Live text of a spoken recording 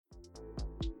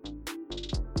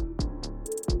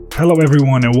Hello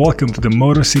everyone and welcome to the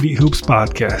Motor City Hoops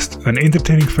podcast, an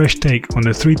entertaining fresh take on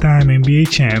the three-time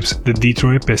NBA champs, the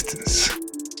Detroit Pistons.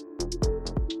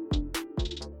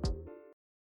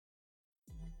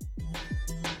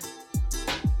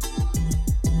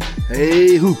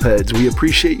 Hey Hoopheads, we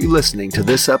appreciate you listening to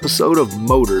this episode of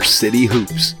Motor City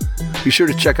Hoops. Be sure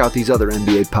to check out these other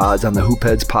NBA pods on the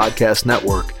Hoopheads Podcast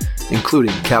Network,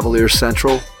 including Cavaliers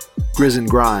Central, Grizz and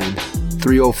Grind,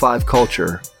 305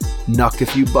 Culture, Nuck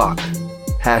If You Buck,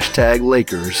 Hashtag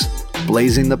Lakers,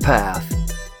 Blazing the Path,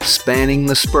 Spanning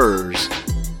the Spurs,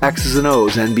 X's and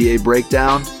O's NBA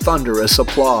Breakdown, Thunderous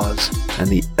Applause, and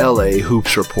the LA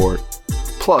Hoops Report.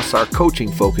 Plus our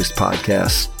coaching-focused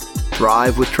podcasts,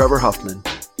 Thrive with Trevor Huffman,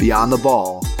 Beyond the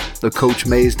Ball, the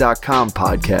CoachMaze.com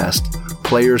podcast,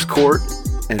 Players Court,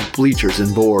 and Bleachers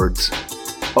and Boards.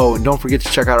 Oh, and don't forget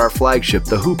to check out our flagship,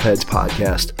 the Hoopheads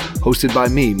podcast, hosted by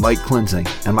me, Mike Klinzing,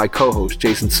 and my co-host,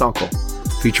 Jason Sunkel,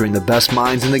 featuring the best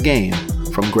minds in the game,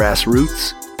 from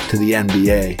grassroots to the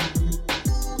NBA.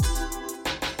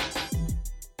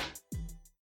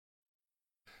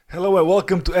 Hello and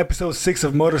welcome to episode 6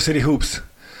 of Motor City Hoops.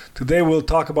 Today we'll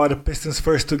talk about the Pistons'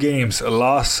 first two games, a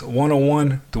loss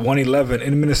 101-111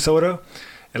 in Minnesota,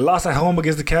 a loss at home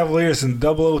against the Cavaliers in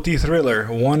double OT thriller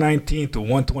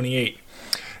 119-128.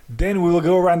 Then we will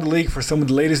go around the league for some of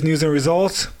the latest news and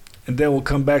results, and then we'll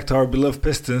come back to our beloved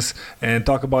Pistons and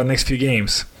talk about the next few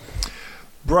games.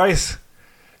 Bryce,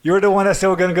 you're the one that said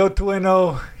we're going to go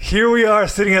 2-0. Here we are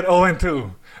sitting at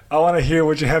 0-2. I want to hear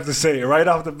what you have to say right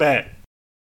off the bat.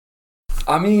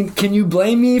 I mean, can you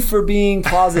blame me for being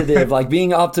positive, like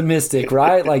being optimistic,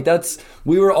 right? Like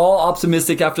we were all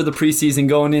optimistic after the preseason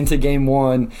going into game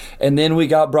one, and then we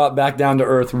got brought back down to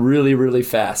earth really, really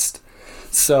fast.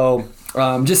 So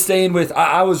just staying with,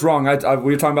 I was wrong.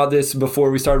 We were talking about this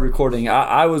before we started recording.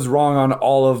 I was wrong on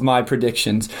all of my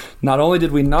predictions. Not only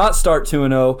did we not start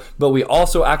 2-0, but we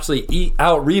also actually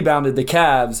out-rebounded the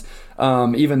Cavs,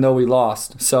 even though we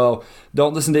lost. So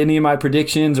don't listen to any of my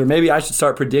predictions, or maybe I should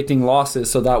start predicting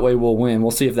losses so that way we'll win.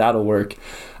 We'll see if that'll work.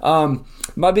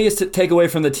 My biggest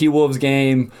takeaway from the T-Wolves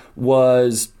game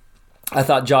was I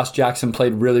thought Josh Jackson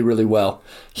played really, really well.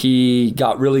 He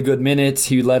got really good minutes.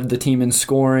 He led the team in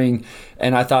scoring,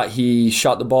 and I thought he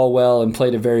shot the ball well and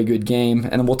played a very good game.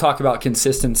 And we'll talk about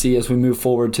consistency as we move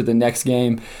forward to the next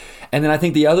game. And then I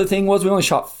think the other thing was we only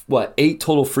shot, 8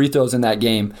 total free throws in that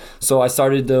game. So I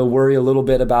started to worry a little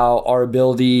bit about our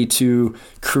ability to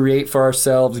create for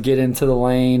ourselves, get into the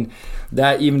lane.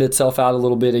 That evened itself out a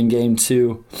little bit in game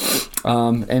 2.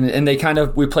 And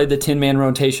we played the 10-man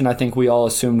rotation I think we all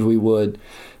assumed we would.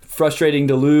 Frustrating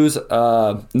to lose.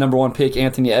 Number 1 pick,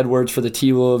 Anthony Edwards for the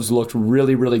T-Wolves, looked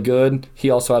really, really good. He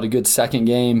also had a good second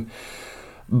game.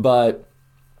 But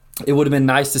it would have been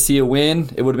nice to see a win.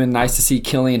 It would have been nice to see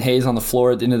Killian Hayes on the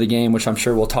floor at the end of the game, which I'm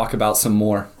sure we'll talk about some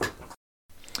more.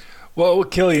 Well, with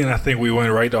Killian, I think we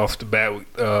went right off the bat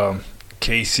with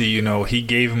Casey. He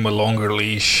gave him a longer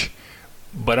leash.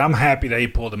 But I'm happy that he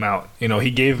pulled him out.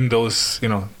 He gave him those, 2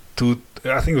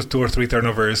 or 3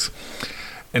 turnovers,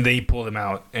 and then he pulled him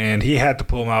out. And he had to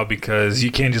pull him out because you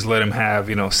can't just let him have,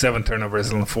 7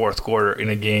 turnovers in the fourth quarter in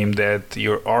a game that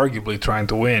you're arguably trying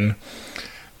to win.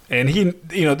 And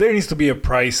there needs to be a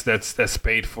price that's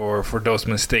paid for those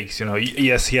mistakes.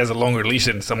 Yes, he has a longer leash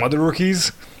than some other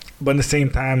rookies, but at the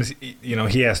same time,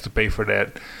 he has to pay for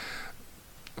that,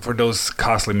 for those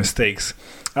costly mistakes.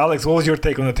 Alex, what was your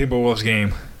take on the Timberwolves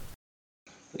game?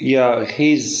 Yeah,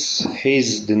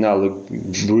 Hayes did not look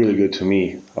really good to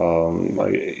me.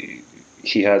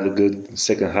 He had a good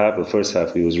second half, but first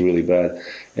half he was really bad.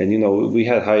 And we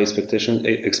had high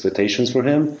expectations for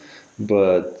him,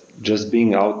 but just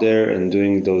being out there and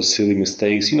doing those silly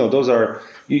mistakes, those are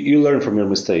you learn from your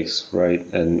mistakes, right?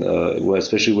 And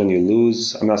especially when you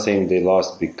lose. I'm not saying they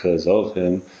lost because of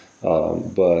him,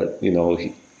 but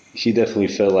he definitely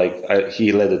felt like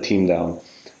he let the team down,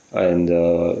 and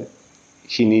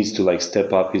he needs to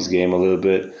step up his game a little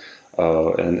bit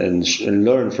and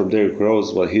learn from Derrick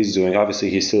Rose what he's doing. Obviously,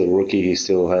 he's still a rookie; he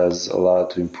still has a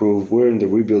lot to improve. We're in the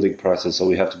rebuilding process, so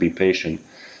we have to be patient.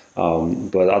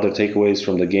 But other takeaways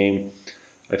from the game,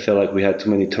 I felt like we had too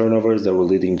many turnovers that were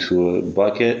leading to a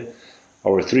bucket.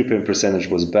 Our 3-point percentage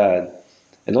was bad,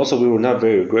 and also we were not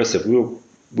very aggressive.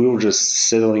 We were just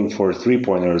settling for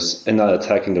 3-pointers and not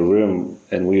attacking the rim,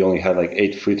 and we only had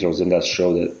 8 free throws, and that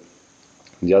showed it.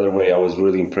 The other way, I was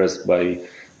really impressed by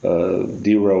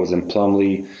D-Rose and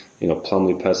Plumlee.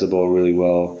 Plumlee passed the ball really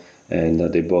well, and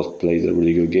they both played a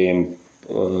really good game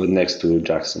next to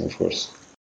Jackson, of course.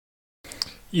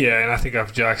 Yeah, and I think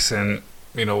of Jackson,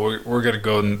 we're going to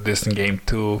go in this in game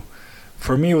 2.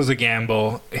 for me, it was a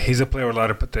gamble. He's a player with a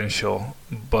lot of potential,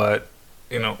 but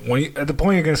at the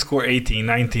point you're going to score 18,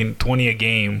 19, 20 a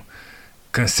game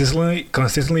consistently,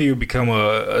 you become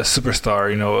a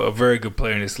superstar. A very good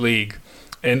player in this league.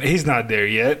 And he's not there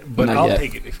yet, but I'll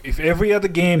take it. If every other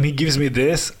game he gives me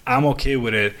this, I'm okay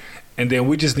with it. And then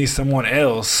we just need someone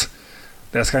else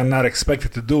that's kind of not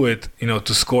expected to do it,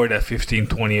 to score that 15,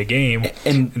 20 a game,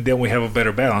 and then we have a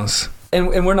better balance.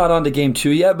 And we're not on to game 2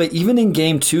 yet, but even in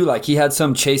game 2, like, he had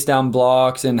some chase down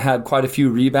blocks and had quite a few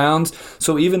rebounds.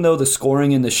 So even though the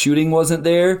scoring and the shooting wasn't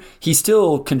there, he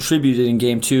still contributed in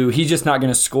game 2. He's just not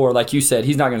going to score, like you said,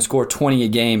 he's not going to score 20 a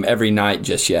game every night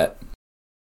just yet.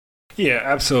 Yeah,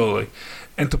 absolutely.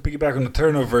 And to piggyback on the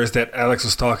turnovers that Alex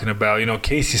was talking about,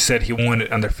 Casey said he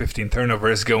wanted under 15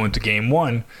 turnovers going to game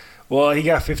 1. Well, he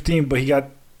got 15, but he got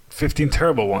 15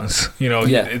 terrible ones.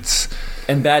 It's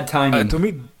and bad timing. To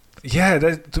me,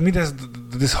 that's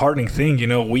the disheartening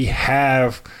thing. We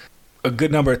have a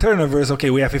good number of turnovers. Okay,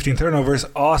 we have 15 turnovers.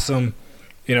 Awesome.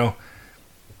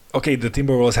 Okay, the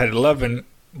Timberwolves had 11,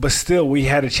 but still we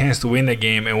had a chance to win the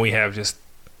game, and we have just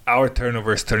our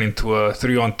turnovers turn into a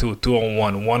 3-on-2,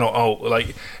 2-on-1, 1-on-0.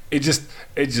 Like, it just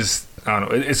I don't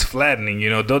know. It's flattening.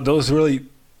 Those really,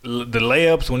 the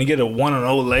layups, when you get a 1-0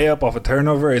 layup off a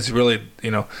turnover, it's really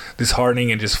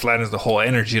disheartening and just flattens the whole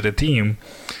energy of the team.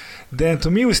 Then to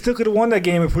me, we still could have won that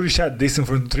game if we shot decent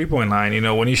from the 3-point line.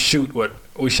 When you shoot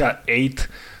we shot 8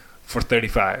 for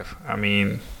 35. I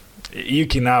mean, you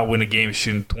cannot win a game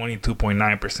shooting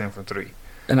 22.9% from 3.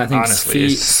 And I think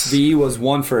Svi was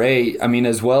 1 for 8. I mean,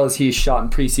 as well as he's shot in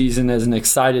preseason, as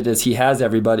excited as he had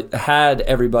everybody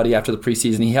after the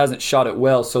preseason, he hasn't shot it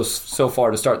well so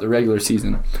far to start the regular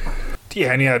season.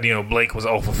 Yeah, and Blake was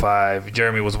 0 for 5.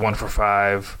 Jeremy was 1 for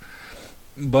 5.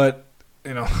 But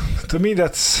to me,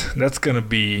 that's gonna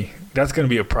be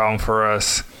a problem for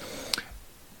us,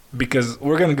 because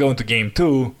we're gonna go into game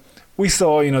 2. We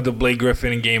saw the Blake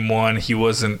Griffin in game 1. He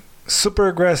wasn't super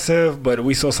aggressive, but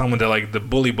we saw someone that, like, the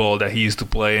bully ball that he used to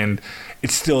play, and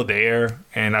it's still there.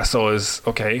 And I saw I was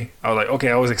like, okay,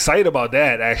 I was excited about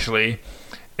that actually.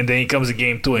 And then he comes in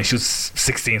game 2 and shoots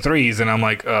 16 threes, and I'm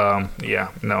like,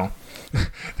 yeah, no.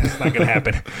 That's not gonna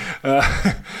happen.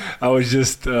 I was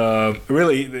just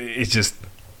really,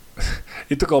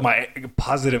 it took all my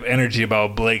positive energy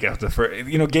about Blake after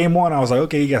game 1. I was like,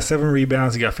 okay, he got 7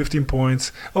 rebounds, he got 15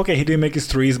 points. Okay, he didn't make his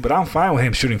threes, but I'm fine with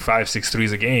him shooting 5-6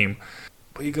 threes a game.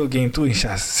 But you go game 2, he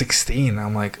shot 16.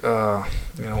 I'm like,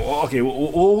 okay,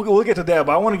 we'll get to that,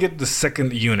 but I want to get the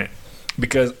second unit,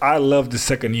 because I love the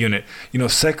second unit.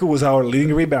 Sekou was our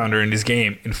leading rebounder in this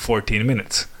game in 14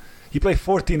 minutes. He played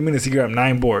 14 minutes. He grabbed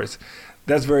 9 boards.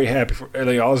 That's very happy for.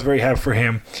 I was very happy for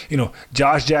him.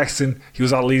 Josh Jackson, he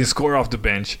was our leading scorer off the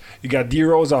bench. You got D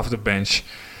Rose off the bench,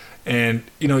 and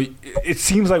it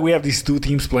seems like we have these two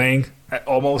teams playing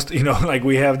almost. Like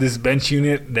we have this bench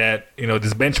unit that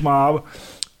this bench mob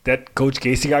that Coach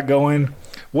Casey got going.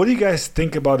 What do you guys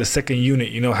think about the second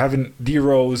unit? Having D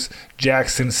Rose,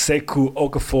 Jackson, Sekou,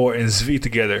 Okafor, and Zvi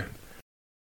together.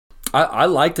 I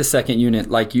like the second unit,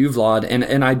 like you, Vlad,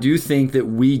 and I do think that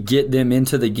we get them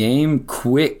into the game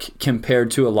quick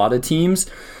compared to a lot of teams.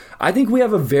 I think we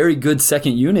have a very good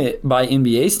second unit by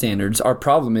NBA standards. Our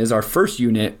problem is our first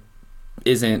unit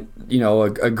isn't,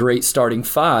 a great starting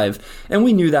 5, and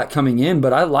we knew that coming in.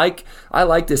 But I like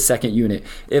this second unit.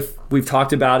 If we've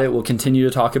talked about it, we'll continue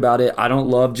to talk about it. I don't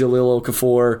love Jahlil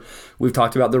Okafor. We've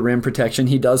talked about the rim protection.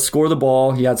 He does score the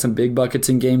ball. He had some big buckets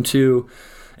in game 2.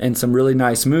 And some really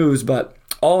nice moves, but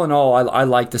all in all, I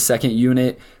like the second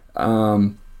unit.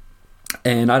 And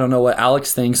I don't know what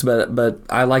Alex thinks, but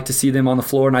I like to see them on the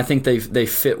floor, and I think they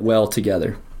fit well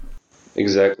together.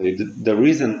 Exactly. The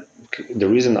reason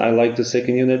I like the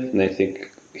second unit, and I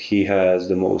think he has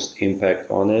the most impact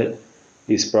on it,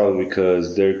 is probably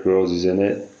because Derrick Rose is in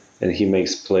it, and he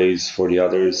makes plays for the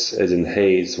others. As in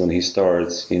Hayes, when he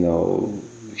starts,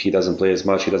 he doesn't play as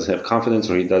much. He doesn't have confidence,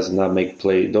 or he does not make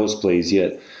those plays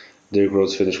yet. Derrick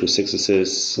Rose finished with 6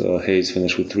 assists. Hayes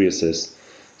finished with 3 assists.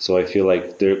 So I feel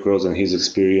like Derrick Rose and his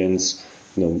experience,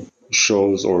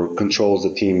 shows or controls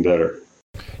the team better.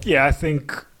 Yeah, I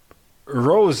think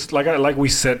Rose, like we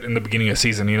said in the beginning of the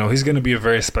season, he's going to be a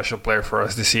very special player for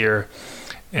us this year,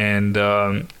 and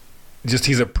just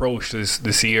his approach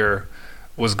this year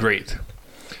was great.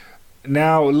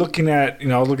 Now, looking at,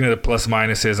 I was looking at the plus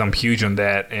minuses. I'm huge on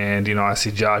that. And, I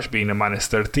see Josh being a minus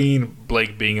 13,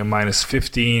 Blake being a minus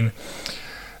 15.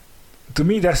 To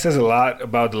me, that says a lot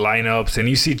about the lineups. And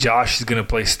you see Josh is going to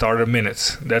play starter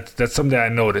minutes. That's something I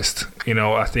noticed.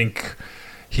 I think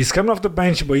he's coming off the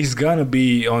bench, but he's going to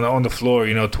be on the floor,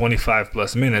 25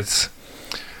 plus minutes.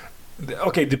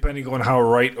 okay, depending on how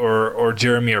Wright or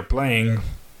Jeremy are playing.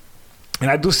 And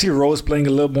I do see Rose playing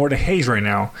a little more than Hayes right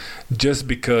now, just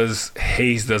because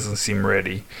Hayes doesn't seem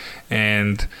ready.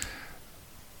 And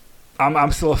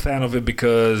I'm still a fan of it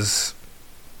because,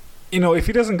 if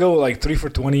he doesn't go like 3 for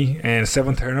 20 and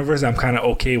 7 turnovers, I'm kind of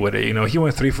okay with it. He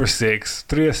went 3 for 6,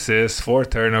 3 assists, 4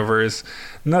 turnovers,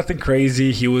 nothing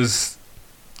crazy. He was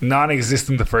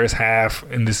non-existent the first half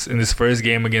in this first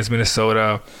game against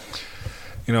Minnesota.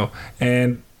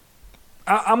 And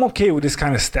I'm okay with this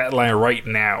kind of stat line right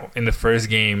now in the first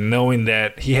game, knowing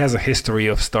that he has a history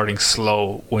of starting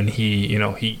slow when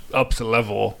he ups the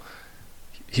level.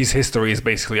 His history is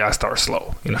basically I start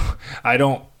slow.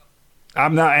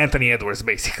 I'm not Anthony Edwards,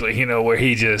 basically, where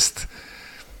he just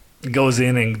goes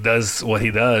in and does what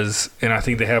he does. And I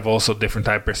think they have also different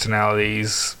type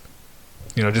personalities.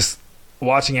 Just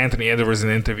watching Anthony Edwards in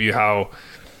an interview, how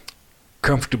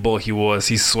comfortable he was,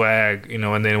 he's swag,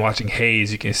 and then watching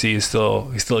Hayes, you can see he's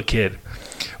still a kid.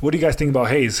 What do you guys think about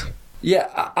Hayes?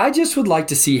 Yeah, I just would like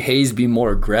to see Hayes be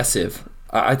more aggressive.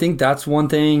 I think that's one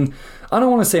thing. I don't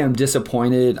want to say I'm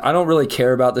disappointed. I don't really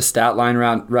care about the stat line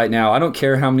right now. I don't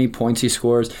care how many points he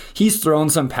scores. He's thrown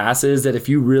some passes that if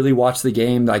you really watch the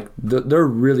game, like they're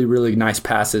really, really nice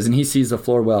passes, and he sees the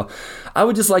floor well. I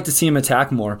would just like to see him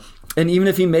attack more. And even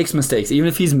if he makes mistakes, even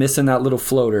if he's missing that little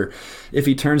floater, if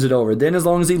he turns it over, then as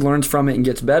long as he learns from it and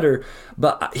gets better.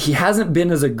 But he hasn't been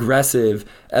as aggressive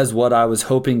as what I was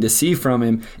hoping to see from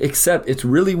him, except it's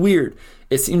really weird.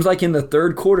 It seems like in the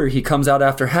third quarter, he comes out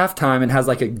after halftime and has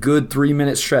like a good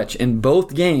 3-minute stretch. In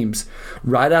both games,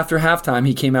 right after halftime,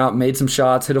 he came out, made some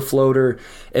shots, hit a floater,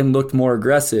 and looked more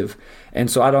aggressive. And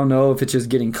so I don't know if it's just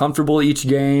getting comfortable each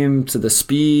game to the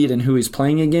speed and who he's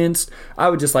playing against. I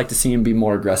would just like to see him be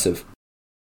more aggressive.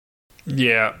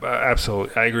 Yeah,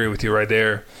 absolutely. I agree with you right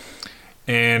there.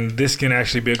 And this can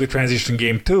actually be a good transition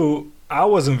game too. I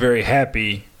wasn't very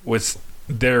happy with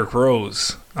Derrick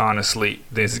Rose, honestly,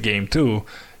 this game too.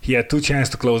 He had 2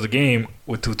 chances to close the game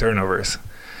with 2 turnovers.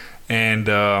 And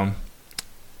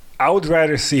I would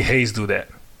rather see Hayes do that.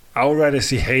 I would rather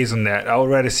see Hayes on that. I would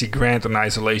rather see Grant on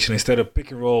isolation instead of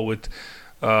pick and roll with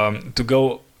to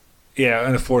go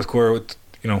in the fourth quarter with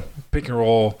pick and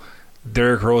roll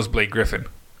Derrick Rose, Blake Griffin.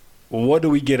 What do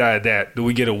we get out of that? Do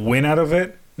we get a win out of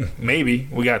it? Maybe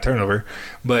we got a turnover,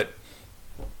 but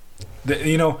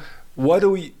what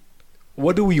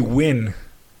do we win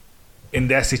in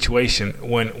that situation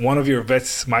when one of your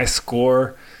vets might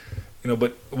score?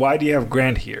 But why do you have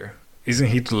Grant here? Isn't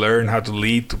he to learn how to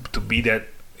lead, to be that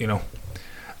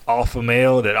alpha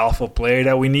male, that alpha player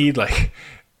that we need? Like,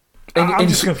 I'm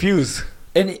just confused.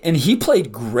 And he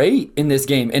played great in this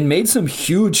game and made some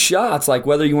huge shots, like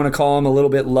whether you want to call him a little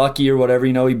bit lucky or whatever,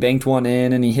 he banked one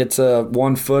in and he hits a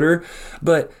 1-footer.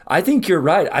 But I think you're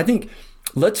right. I think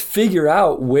let's figure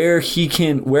out where we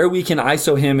can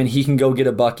ISO him and he can go get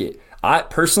a bucket. I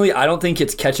don't think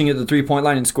it's catching at the 3-point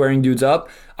line and squaring dudes up.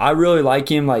 I really like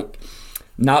him, like,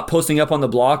 not posting up on the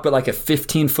block, but like a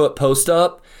 15-foot post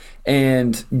up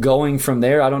and going from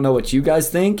there. I don't know what you guys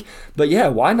think, but yeah,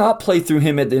 why not play through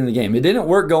him at the end of the game? It didn't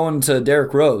work going to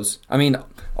Derrick Rose. I mean,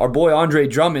 our boy Andre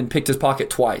Drummond picked his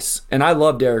pocket twice, and I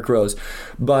love Derrick Rose,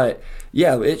 but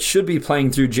yeah, it should be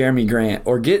playing through Jeremy Grant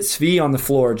or get Svi on the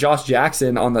floor, Josh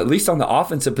Jackson at least on the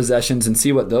offensive possessions, and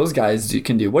see what those guys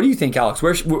can do. What do you think, Alex?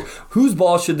 Whose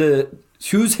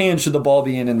hand should the ball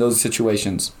be in those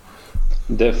situations?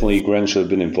 Definitely, Grant should have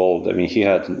been involved. I mean, he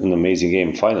had an amazing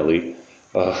game finally,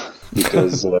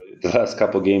 because the last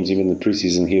couple of games, even in the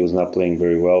preseason, he was not playing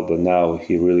very well. But now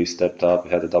he really stepped up. He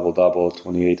had a double-double,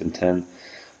 28 and 10,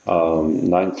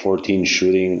 9-14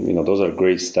 shooting. Those are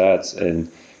great stats,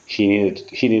 and he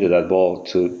needed that ball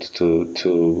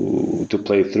to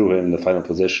play through him in the final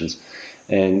positions.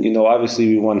 And obviously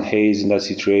we want Hayes in that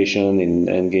situation, in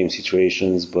end game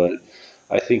situations, but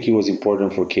I think it was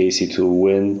important for Casey to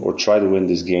win or try to win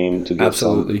this game to get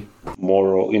absolutely some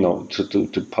moral,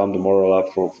 to pump the moral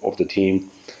up of the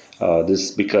team.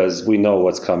 This because we know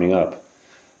what's coming up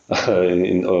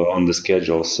on the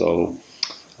schedule. So,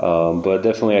 but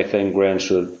definitely I think Grant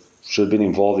should have been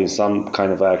involved in some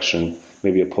kind of action,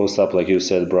 maybe a post up like you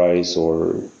said, Bryce,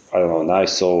 or I don't know, an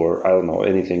ISO, or I don't know,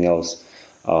 anything else.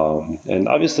 And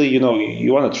obviously,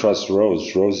 you want to trust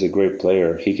Rose. Rose is a great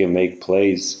player. He can make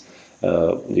plays.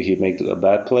 Did he make a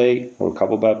bad play or a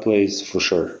couple bad plays? For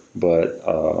sure. But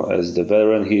as the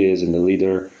veteran he is and the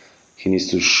leader, he needs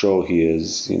to show he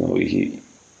is.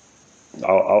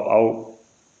 I'll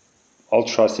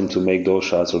trust him to make those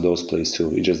shots or those plays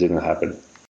too. It just didn't happen.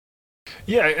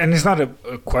 Yeah, and it's not a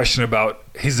question about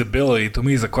his ability. To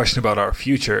me, it's a question about our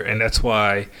future, and that's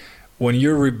why when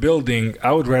you're rebuilding,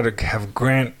 I would rather have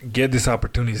Grant get these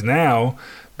opportunities now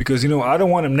because, I don't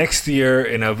want him next year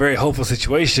in a very hopeful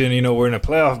situation. We're in a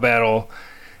playoff battle.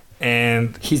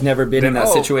 And he's never been in that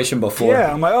situation before.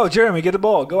 Yeah, I'm like, Jeremy, get the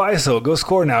ball. Go ISO. Go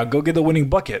score now. Go get the winning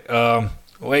bucket.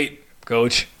 Wait,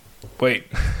 coach. Wait.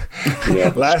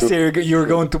 Yeah, last year you were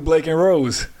going to Blake and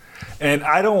Rose. And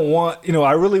I don't want,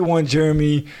 I really want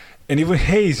Jeremy and even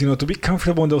Hayes, to be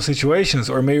comfortable in those situations.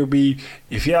 Or maybe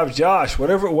if you have Josh,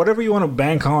 whatever you want to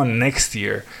bank on next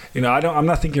year. I'm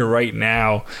not thinking right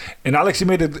now. And Alex, you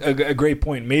made a great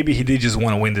point. Maybe he did just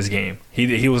want to win this game.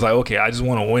 He was like, okay, I just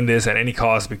want to win this at any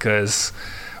cost because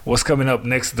what's coming up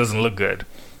next doesn't look good.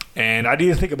 And I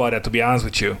didn't think about that, to be honest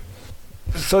with you.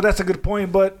 So that's a good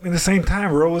point, but at the same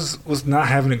time, Rose was not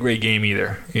having a great game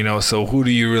either. So who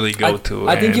do you really go to?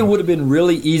 I think it would have been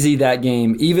really easy that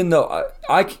game, even though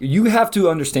you have to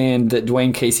understand that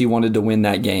Dwayne Casey wanted to win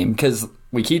that game because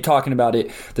we keep talking about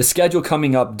it. The schedule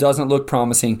coming up doesn't look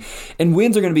promising, and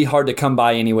wins are going to be hard to come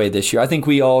by anyway this year. I think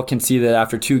we all can see that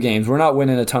after 2 games. We're not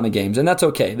winning a ton of games, and that's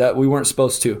okay. That we weren't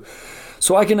supposed to.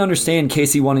 So I can understand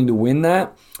Casey wanting to win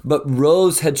that, but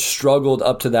Rose had struggled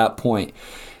up to that point.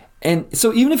 And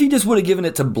so even if he just would have given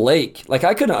it to Blake,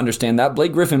 I couldn't understand that.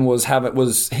 Blake Griffin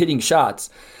was hitting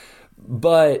shots.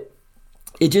 But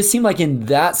it just seemed like in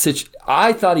that situation,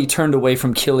 I thought he turned away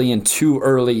from Killian too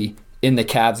early in the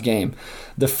Cavs game.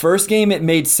 The first game, it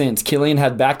made sense. Killian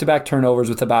had back-to-back turnovers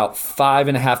with about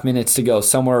 5.5 minutes to go,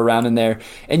 somewhere around in there.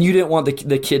 And you didn't want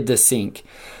the kid to sink.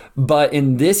 But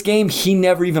in this game, he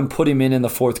never even put him in the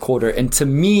fourth quarter. And to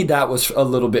me, that was a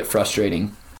little bit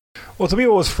frustrating. Well, to me,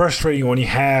 it was frustrating when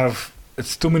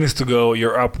it's 2 minutes to go,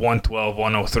 you're up 112,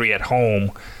 103 at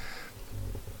home,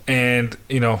 and,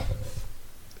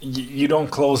 you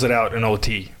don't close it out in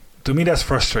OT. To me, that's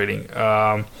frustrating.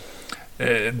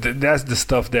 That's the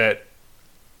stuff that,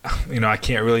 I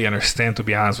can't really understand, to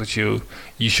be honest with you.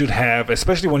 You should have,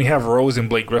 especially when you have Rose and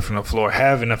Blake Griffin on the floor,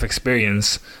 have enough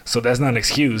experience, so that's not an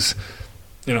excuse,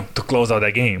 to close out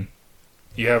that game.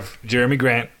 You have Jeremy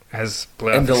Grant, has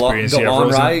playoff experience.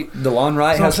 DeLon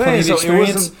Wright has plenty of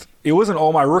experience. It wasn't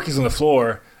all my rookies on the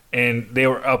floor, and they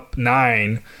were up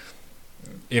 9,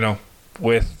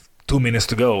 with 2 minutes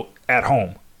to go at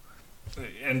home.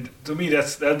 And to me,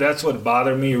 that's what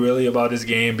bothered me really about this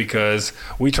game because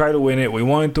we tried to win it. We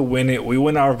wanted to win it. We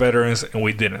won our veterans, and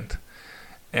we didn't.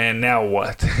 And now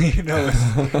what?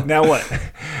 Now what?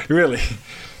 Really?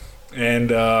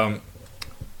 And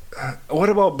what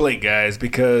about Blake, guys?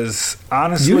 Because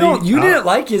honestly, you didn't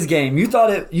like his game. You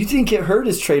think it hurt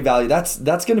his trade value. That's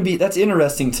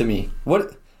interesting to me.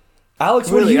 What, Alex?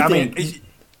 Really, what do you think?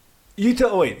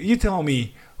 You tell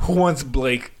me who wants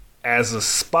Blake as a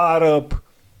spot up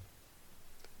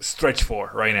stretch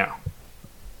 4 right now.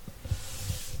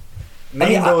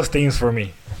 Name those things for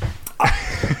me.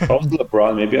 Probably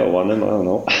LeBron. Maybe I want him. I don't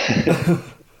know.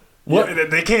 What?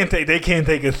 They can't take a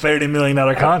 $30 million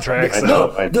contract. So.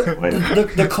 No,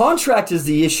 the contract is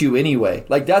the issue anyway.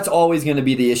 That's always going to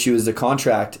be the issue is the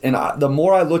contract. And the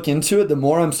more I look into it, the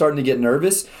more I'm starting to get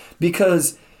nervous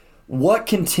because what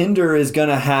contender is going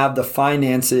to have the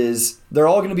finances? They're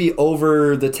all going to be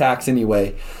over the tax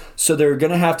anyway. So they're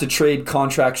going to have to trade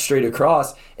contracts straight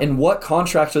across. And what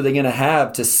contracts are they going to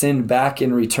have to send back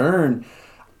in return?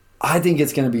 I think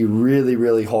it's going to be really,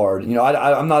 really hard.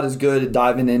 I'm not as good at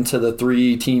diving into the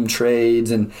 3-team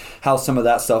trades and how some of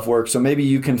that stuff works. So maybe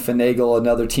you can finagle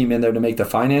another team in there to make the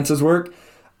finances work.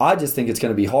 I just think it's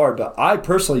going to be hard. But I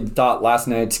personally thought last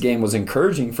night's game was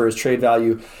encouraging for his trade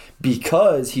value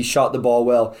because he shot the ball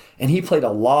well and he played a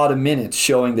lot of minutes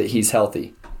showing that he's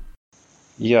healthy.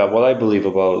 Yeah, what I believe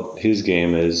about his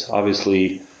game is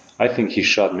obviously I think he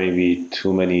shot maybe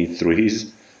too many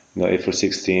threes. 8 for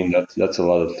 16, that's a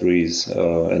lot of threes.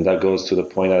 And that goes to the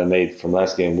point I made from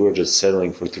last game. We were just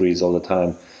settling for threes all the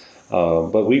time.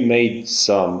 But we made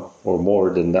some or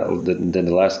more than the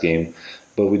last game.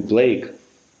 But with Blake,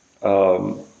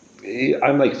 I'm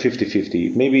like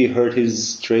 50-50. Maybe it hurt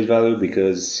his trade value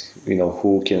because,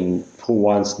 who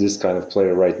wants this kind of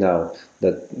player right now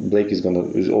that Blake is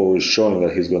always showing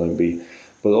that he's going to be.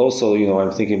 But also,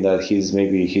 I'm thinking that his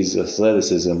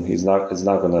athleticism, it's not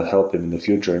going to help him in the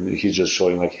future. I mean, he's just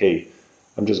showing hey,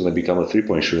 I'm just going to become a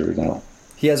 3-point shooter now.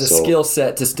 He has a skill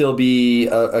set to still be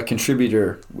a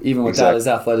contributor, even without his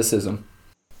athleticism.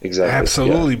 Exactly.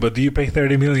 Absolutely, yeah. But do you pay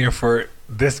 $30 million for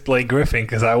this Blake Griffin?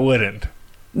 Because I wouldn't.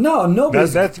 No.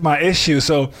 That's my issue.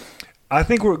 So I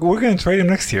think we're going to trade him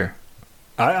next year.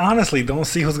 I honestly don't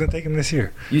see who's going to take him this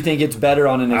year. You think it's better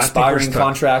on an expiring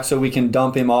contract so we can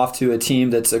dump him off to a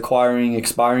team that's acquiring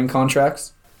expiring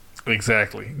contracts?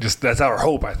 Exactly. Just that's our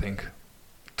hope, I think,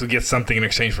 to get something in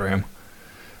exchange for him.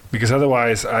 because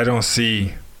otherwise I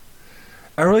really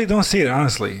don't see it,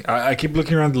 honestly. I keep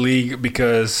looking around the league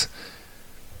because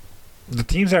the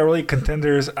teams that are really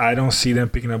contenders, I don't see them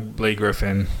picking up Blake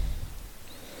Griffin.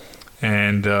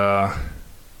 And I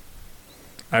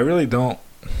really don't.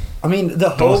 I mean,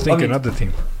 Another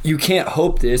team. You can't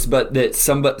hope this, but that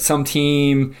some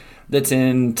team that's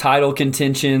in title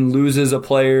contention loses a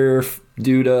player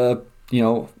due to,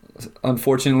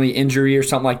 unfortunately injury or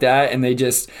something like that, and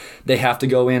they have to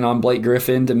go in on Blake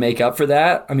Griffin to make up for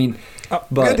that. I mean,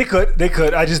 but they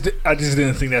could. I just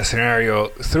didn't think that scenario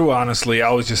through. Honestly,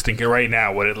 I was just thinking right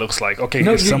now what it looks like. Okay,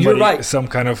 if some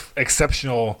kind of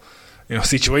exceptional,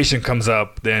 situation comes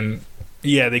up, then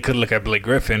yeah, they could look at Blake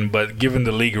Griffin. But given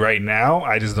the league right now,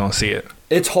 I just don't see it.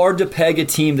 It's hard to peg a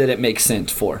team that it makes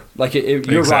sense for. Like you're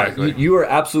exactly right. You are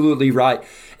absolutely right,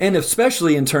 and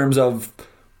especially in terms of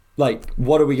like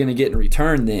what are we going to get in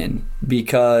return then?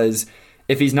 Because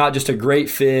if he's not just a great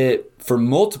fit for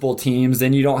multiple teams,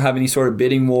 then you don't have any sort of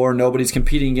bidding war. Nobody's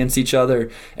competing against each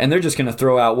other, and they're just going to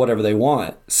throw out whatever they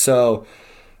want. So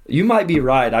you might be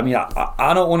right. I mean,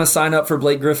 I don't want to sign up for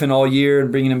Blake Griffin all year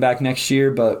and bringing him back next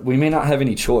year, but we may not have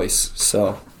any choice.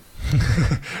 So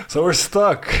we're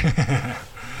stuck.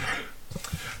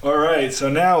 All right, so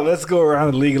now let's go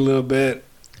around the league a little bit,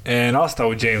 and I'll start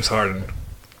with James Harden.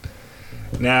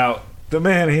 Now, the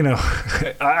man,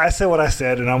 I said what I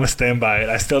said, and I'm going to stand by it.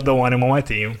 I still don't want him on my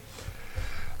team.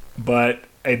 But,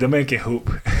 hey, the man can hoop.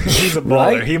 He's a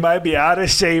baller. Right? He might be out of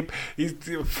shape. He's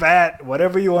fat,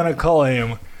 whatever you want to call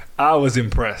him. I was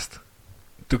impressed.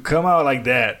 To come out like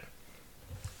that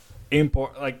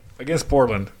against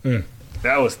Portland,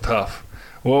 that was tough.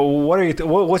 Well,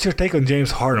 what's your take on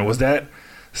James Harden? Was that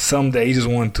someday he just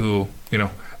wanted to,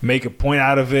 make a point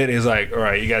out of it? He's like, all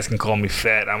right, you guys can call me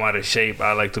fat. I'm out of shape.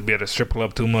 I like to be at a strip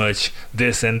club too much,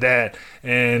 this and that.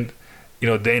 And,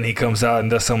 then he comes out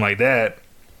and does something like that.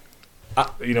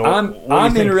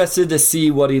 I'm interested to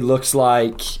see what he looks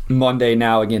like Monday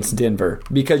now against Denver,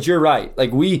 because you're right.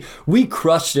 Like we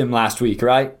crushed him last week,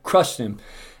 right? Crushed him.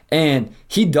 And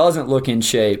he doesn't look in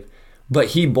shape, but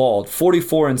he balled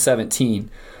 44 and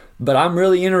 17. But I'm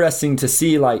really interested to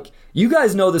see, like, you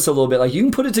guys know this a little bit. Like, you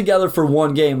can put it together for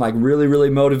one game, like really, really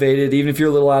motivated, even if you're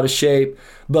a little out of shape.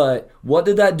 But what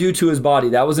did that do to his body?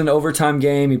 That was an overtime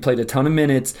game. He played a ton of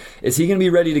minutes. Is he going to be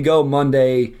ready to go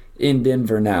Monday in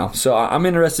Denver now? So I'm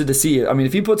interested to see it. I mean,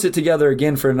 if he puts it together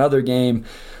again for another game,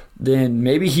 then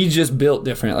maybe he's just built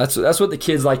different. That's what the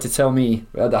kids like to tell me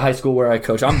at the high school where I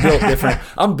coach. I'm built different.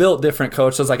 I'm built different,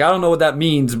 coach. So it's like, I don't know what that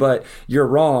means, but you're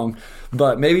wrong.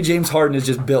 But maybe James Harden is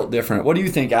just built different. What do you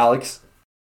think, Alex?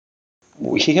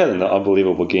 He had an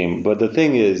unbelievable game. But the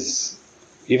thing is,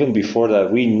 even before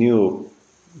that, we knew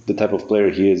the type of player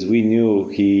he is. We knew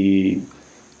he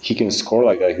can score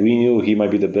like that. We knew he might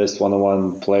be the best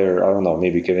one-on-one player. I don't know,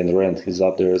 maybe Kevin Durant is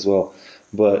up there as well.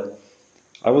 But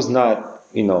I was not,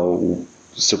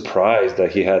 surprised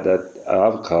that he had that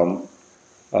outcome.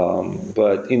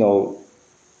 But,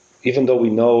 even though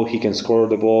we know he can score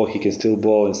the ball, he can steal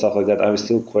ball and stuff like that, I would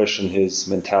still question his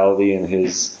mentality and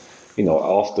his,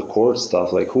 off the court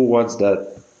stuff. Like, who wants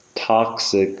that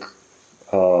toxic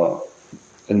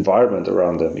environment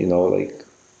around them?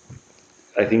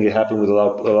 I think it happened with a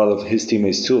lot of his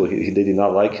teammates too. They did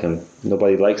not like him.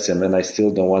 Nobody likes him, and I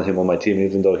still don't want him on my team,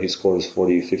 even though he scores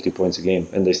 40, 50 points a game,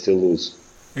 and they still lose.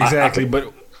 Exactly,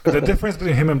 but the difference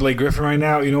between him and Blake Griffin right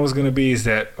now, what's going to be is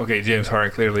that, okay, James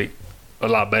Harden clearly a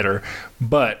lot better,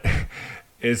 but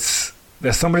it's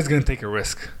that somebody's going to take a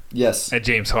risk. Yes. At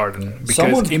James Harden,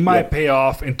 because it might pay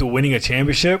off into winning a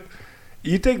championship.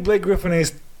 You take Blake Griffin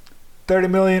is $30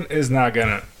 million is not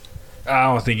gonna. I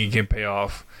don't think he can pay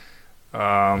off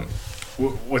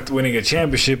with winning a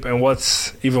championship. And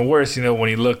what's even worse, when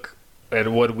you look at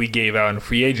what we gave out in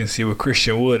free agency with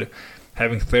Christian Wood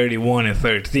having 31 and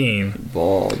 13,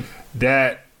 bald.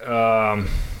 That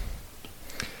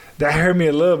hurt me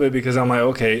a little bit, because I'm like,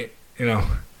 okay,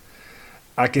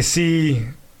 I can see.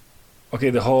 Okay,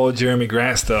 the whole Jeremy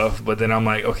Grant stuff, but then I'm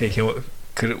like, okay,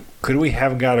 could we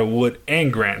have got a Wood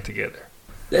and Grant together?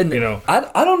 And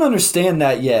I don't understand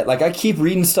that yet. Like, I keep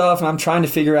reading stuff and I'm trying to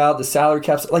figure out the salary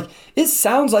caps. Like, it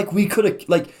sounds like we could have,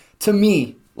 like, to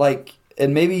me, like,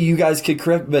 and maybe you guys could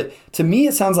correct, but to me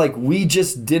it sounds like we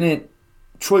just didn't.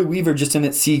 Troy Weaver just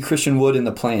didn't see Christian Wood in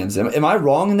the plans. Am I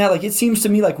wrong in that? Like, it seems to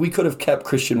me like we could have kept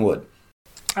Christian Wood.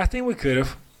 I think we could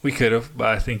have, but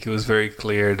I think it was very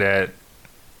clear that.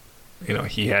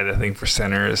 He had a thing for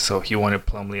centers, so he wanted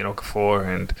Plumlee and Okafor,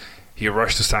 and he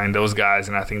rushed to sign those guys,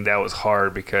 and I think that was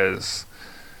hard because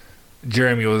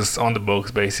Jeremy was on the books,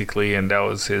 basically, and that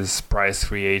was his prize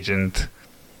free agent.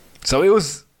 So it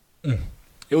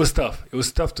it was tough. It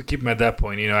was tough to keep him at that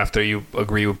point. After you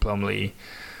agree with Plumlee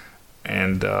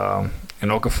and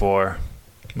Okafor.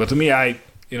 But to me,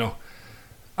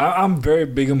 I'm very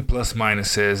big on plus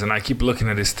minuses, and I keep looking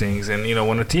at these things. And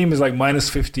when a team is like minus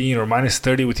 15 or minus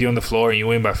 30 with you on the floor and you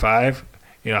win by 5,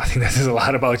 I think that says a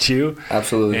lot about you.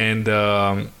 Absolutely. And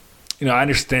I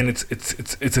understand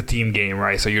it's a team game,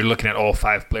 right? So you're looking at all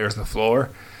 5 players on the floor.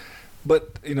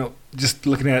 But just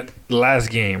looking at the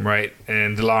last game, right?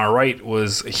 And DeLon Wright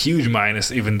was a huge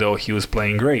minus, even though he was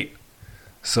playing great.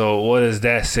 So what does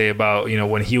that say about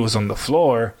when he was on the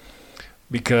floor?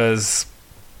 Because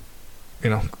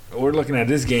we're looking at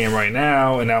this game right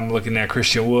now, and I'm looking at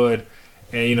Christian Wood,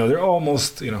 and they're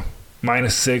almost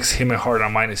minus 6. Him and Harden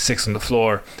are minus 6 on the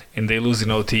floor, and they lose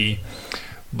in OT.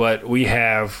 But we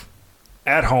have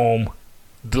at home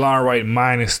DeLon Wright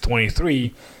minus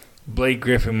 23, Blake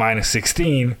Griffin minus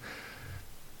 16,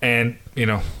 and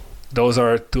those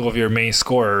are 2 of your main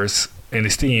scorers in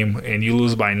this team, and you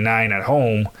lose by 9 at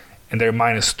home, and they're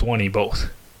minus 20 both.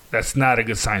 That's not a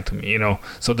good sign to me,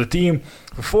 So the team,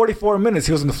 for 44 minutes,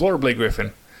 he was on the floor, Blake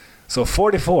Griffin. So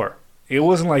 44. It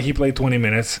wasn't like he played 20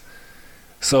 minutes.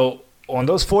 So on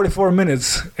those 44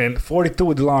 minutes and 42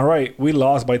 with DeLon Wright, we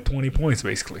lost by 20 points,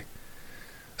 basically.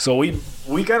 So we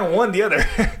kind of won the other.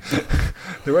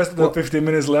 The rest of the 15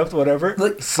 minutes left, whatever.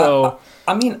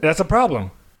 I mean, that's a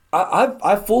problem.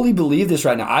 I fully believe this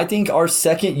right now. I think our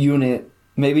second unit,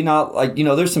 maybe not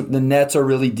there's the Nets are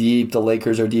really deep, the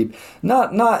Lakers are deep.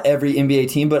 Not every NBA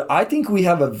team, but I think we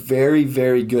have a very,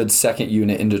 very good second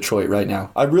unit in Detroit right now.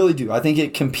 I really do. I think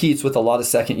it competes with a lot of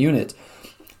second units.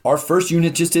 Our first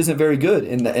unit just isn't very good.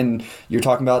 And you're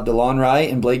talking about DeLon Wright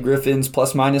and Blake Griffin's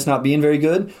plus minus not being very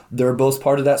good. They're both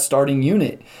part of that starting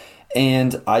unit.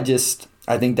 And I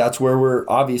think that's where we're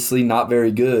obviously not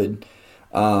very good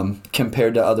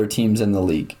compared to other teams in the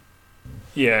league.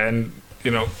 Yeah, and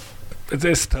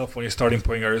it's tough when your starting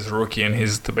point guard is a rookie and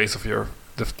he's the base of the future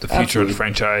Absolutely. of the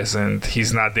franchise, and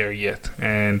he's not there yet.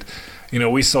 And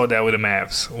we saw that with the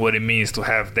Mavs, what it means to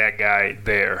have that guy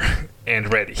there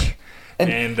and ready.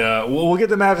 And we'll get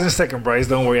the Mavs in a second, Bryce.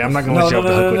 Don't worry, I'm not going to let you off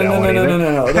the hook with that one either.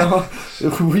 No.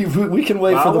 We can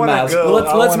wait for the Mavs. Go.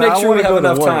 Let's make sure we have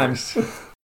enough time.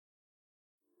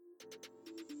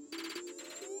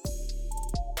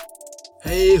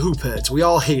 Hey, hoopheads, we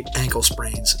all hate ankle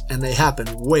sprains, and they happen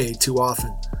way too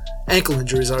often. Ankle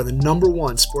injuries are the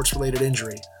 #1 sports-related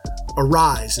injury.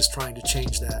 Arise is trying to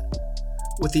change that.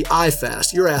 With the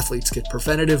iFast, your athletes get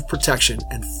preventative protection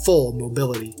and full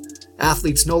mobility.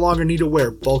 Athletes no longer need to wear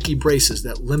bulky braces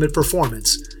that limit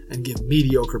performance and give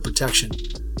mediocre protection.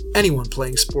 Anyone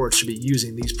playing sports should be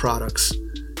using these products.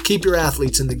 Keep your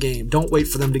athletes in the game. Don't wait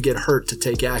for them to get hurt to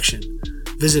take action.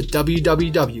 Visit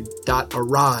www.arise.com,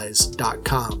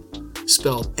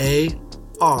 spelled ARYSE,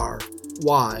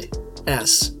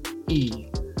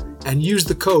 and use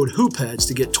the code HOOPHEADS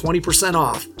to get 20%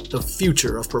 off the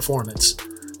future of performance.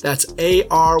 That's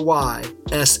ARYSE.com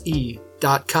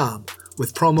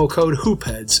with promo code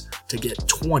HOOPHEADS to get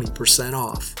 20%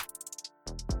 off.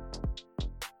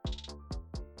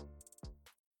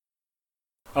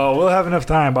 Oh, we'll have enough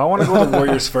time, but I want to go to the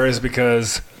Warriors first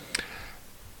because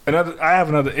I have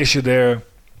another issue there.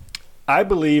 I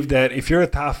believe that if you're a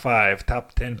top 5,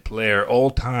 top 10 player all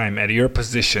time at your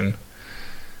position,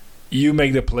 you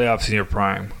make the playoffs in your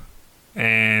prime.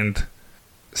 And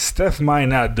Steph might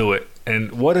not do it.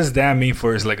 And what does that mean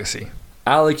for his legacy?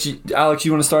 Alex, you want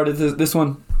to start this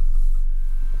one?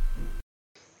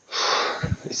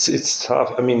 It's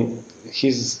tough. I mean,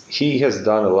 he has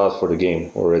done a lot for the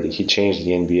game already. He changed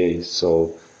the NBA.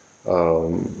 So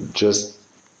just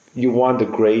you want the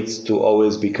greats to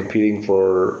always be competing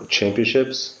for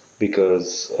championships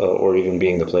because, or even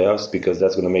being in the playoffs, because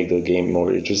that's going to make the game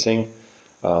more interesting.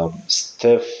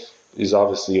 Steph is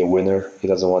obviously a winner. He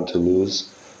doesn't want to lose.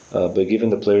 But given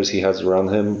the players he has around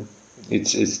him,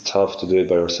 it's tough to do it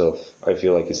by yourself. I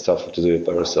feel like it's tougher to do it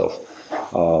by yourself.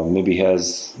 Maybe he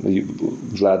has,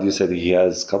 Vlad, you said he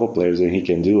has a couple players and he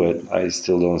can do it. I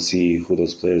still don't see who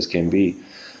those players can be.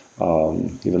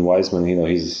 Even Wiseman,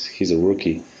 he's a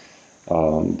rookie.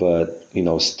 But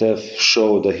Steph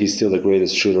showed that he's still the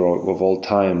greatest shooter of all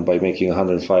time by making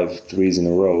 105 threes in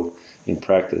a row in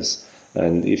practice.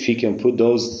 And if he can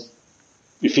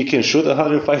shoot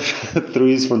 105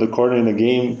 threes from the corner in a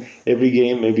game, every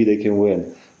game, maybe they can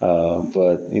win.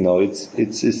 But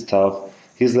it's tough.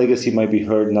 His legacy might be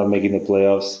hurt not making the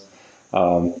playoffs.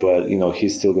 But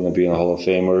he's still going to be a Hall of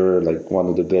Famer, like one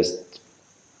of the best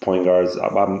point guards.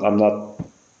 I'm not.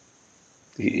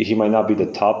 He might not be the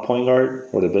top point guard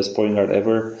or the best point guard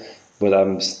ever, but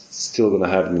I'm still going to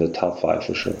have him in the top 5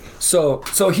 for sure. So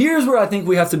here's where I think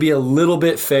we have to be a little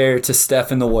bit fair to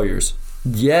Steph and the Warriors.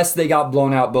 Yes, they got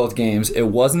blown out both games. It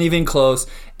wasn't even close,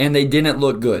 and they didn't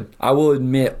look good. I will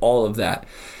admit all of that.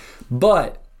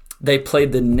 But they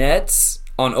played the Nets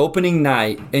on opening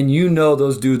night, and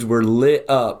those dudes were lit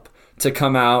up to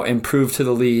come out and prove to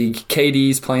the league.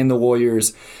 KD's playing the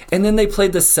Warriors. And then they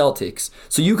played the Celtics.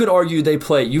 So you could argue they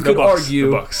play. You could argue.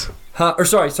 The Bucks.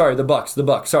 The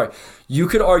Bucks. Sorry. You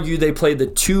could argue they played the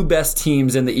two best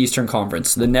teams in the Eastern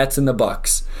Conference, the Nets and the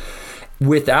Bucks.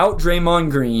 Without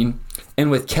Draymond Green and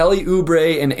with Kelly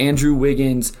Oubre and Andrew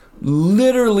Wiggins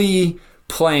literally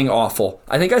playing awful.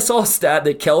 I think I saw a stat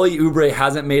that Kelly Oubre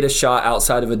hasn't made a shot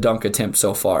outside of a dunk attempt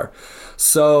so far.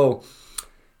 So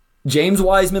James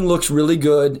Wiseman looks really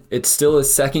good. It's still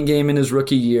his second game in his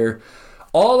rookie year.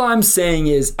 All I'm saying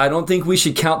is I don't think we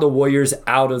should count the Warriors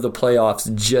out of the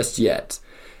playoffs just yet.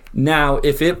 Now,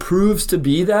 if it proves to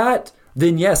be that,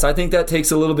 then yes, I think that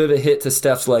takes a little bit of a hit to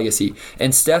Steph's legacy.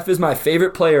 And Steph is my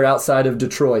favorite player outside of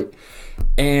Detroit.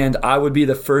 And I would be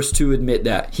the first to admit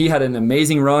that. He had an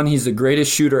amazing run. He's the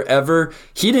greatest shooter ever.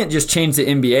 He didn't just change the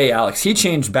NBA, Alex. He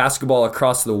changed basketball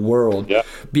across the world. Yeah,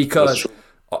 because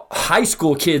high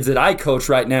school kids that I coach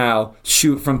right now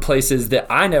shoot from places that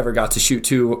I never got to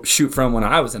shoot from when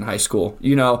I was in high school.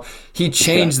 He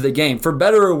changed the game for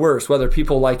better or worse, whether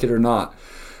people like it or not.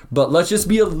 But let's just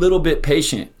be a little bit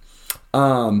patient.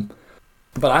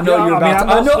 But I know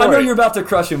you're about to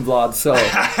crush him, Vlad. So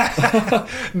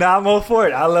I'm all for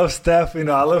it. I love Steph. I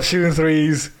love shooting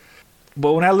threes.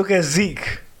 But when I look at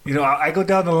Zeke, I go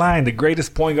down the line, the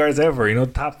greatest point guards ever.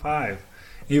 Top 5.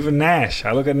 Even Nash.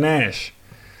 I look at Nash.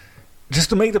 Just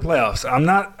to make the playoffs.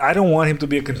 I don't want him to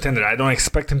be a contender. I don't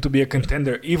expect him to be a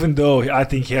contender, even though I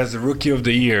think he has the Rookie of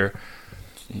the Year.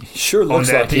 Sure looks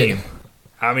on that like team.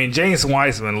 It. James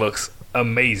Wiseman looks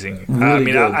amazing.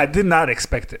 Really good. I did not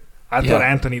expect it. I thought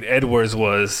Anthony Edwards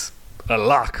was a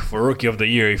lock for Rookie of the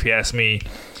Year, if you ask me.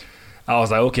 I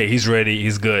was like, okay, he's ready,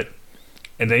 he's good.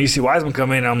 And then you see Wiseman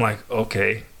come in, and I'm like,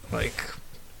 okay,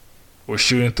 we're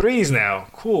shooting threes now.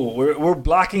 Cool. We're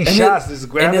blocking shots. Just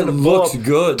grabbing the ball. Looks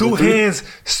good. Two hands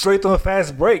straight on a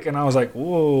fast break. And I was like,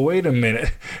 whoa, wait a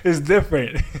minute. It's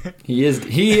different. He is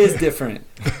different.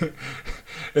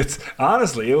 It's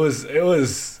honestly, it was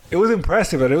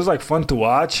impressive, and it was fun to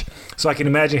watch. So I can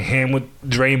imagine him with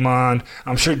Draymond.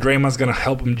 I'm sure Draymond's gonna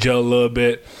help him gel a little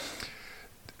bit.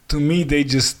 To me, they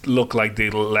just look like they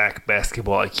lack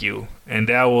basketball IQ, and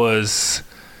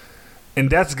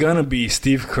that's gonna be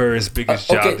Steve Kerr's biggest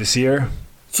job this year.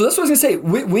 So that's what I was gonna say.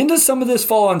 When does some of this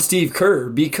fall on Steve Kerr?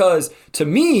 Because to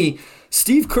me,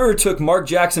 Steve Kerr took Mark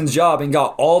Jackson's job and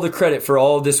got all the credit for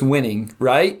all of this winning,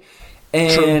 right?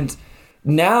 And True.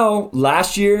 Now,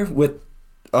 last year,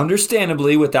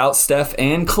 understandably, without Steph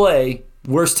and Clay,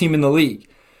 worst team in the league.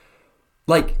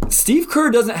 Steve Kerr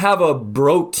doesn't have a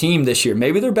broke team this year.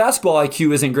 Maybe their basketball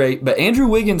IQ isn't great, but Andrew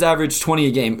Wiggins averaged 20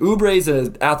 a game. Oubre's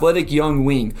an athletic young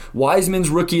wing. Wiseman's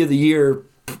Rookie of the Year,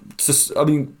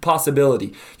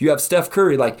 possibility. You have Steph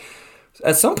Curry.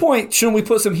 At some point, shouldn't we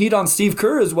put some heat on Steve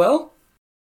Kerr as well?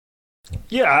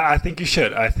 Yeah, I think you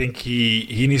should. I think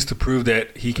he needs to prove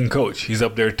that he can coach. He's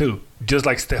up there too. Just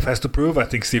like Steph has to prove, I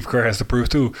think Steve Kerr has to prove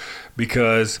too,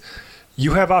 because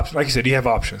you have options. Like you said, you have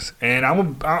options. And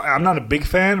I'm not a big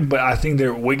fan, but I think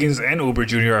that Wiggins and Oubre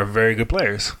Jr. are very good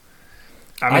players.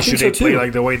 Should they play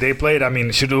like the way they played?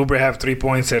 Should Oubre have 3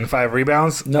 points and 5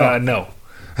 rebounds? No. No.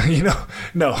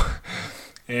 No.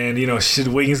 And, should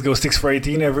Wiggins go 6 for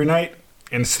 18 every night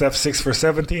and Steph 6 for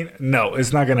 17? No,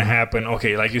 it's not going to happen.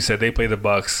 Okay, like you said, they play the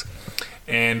Bucks.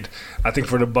 And I think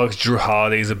for the Bucks, Drew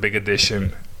Holiday is a big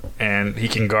addition. And he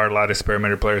can guard a lot of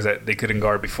experimental players that they couldn't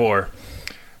guard before,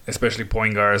 especially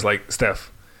point guards like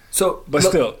Steph. But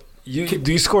still, do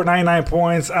you score 99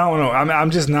 points? I don't know.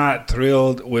 I'm just not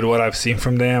thrilled with what I've seen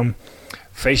from them.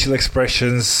 Facial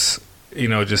expressions,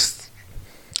 just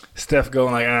Steph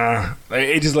going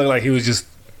it just looked like he was just,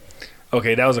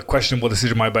 okay, that was a questionable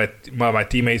decision by my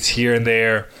teammates here and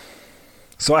there.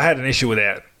 So I had an issue with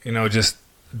that. Just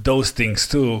those things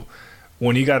too.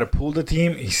 When you got to pull the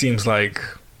team, he seems like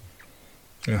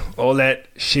all that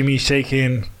shimmy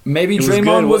shaking. Maybe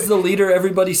Draymond was the leader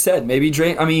everybody said. Maybe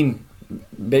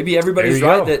everybody's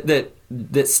right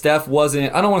that Steph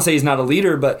wasn't. I don't want to say he's not a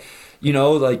leader, but the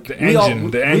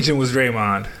engine was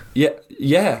Draymond.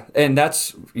 Yeah, and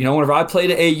that's whenever I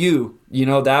played at AU,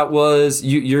 that was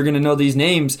you're gonna know these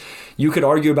names. You could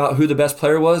argue about who the best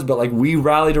player was, but we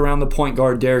rallied around the point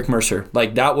guard Derek Mercer.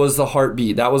 That was the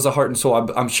heartbeat. That was the heart and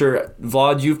soul. I'm sure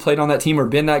Vlad, you've played on that team or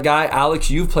been that guy. Alex,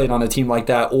 you've played on a team like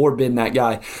that or been that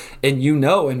guy, and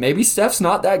and maybe Steph's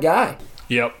not that guy.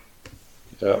 Yep.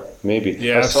 Yeah, maybe.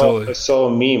 Yeah, absolutely. I saw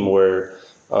a meme where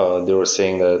they were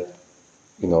saying that,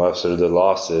 after the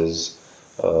losses,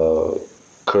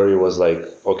 Curry was like,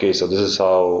 "Okay, so this is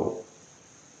how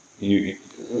you.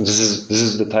 This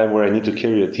is the time where I need to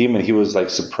carry a team," and he was like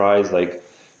surprised, like,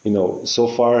 so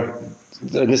far.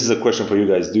 And this is a question for you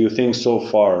guys. Do you think so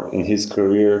far in his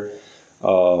career,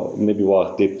 maybe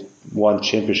while they won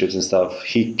championships and stuff,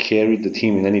 he carried the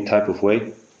team in any type of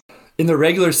way? In the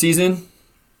regular season,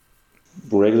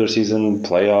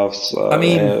 Playoffs,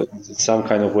 some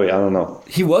kind of way. I don't know.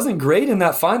 he wasn't great in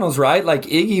that finals, right? Like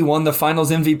Iggy won the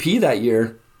finals MVP that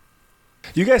year.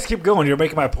 You guys keep going. You're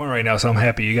making my point right now, so I'm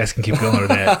happy. You guys can keep going with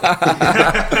that.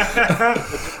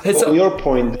 On your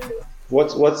point,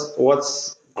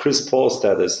 what's Chris Paul's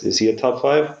status? Is he a top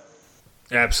 5?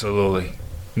 Absolutely.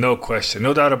 No question.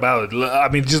 No doubt about it. I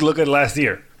mean, just look at last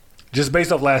year. Just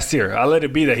based off last year. I'll let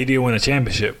it be that he didn't win a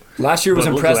championship. Last year was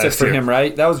impressive for him,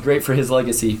 right? That was great for his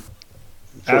legacy.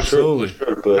 Absolutely.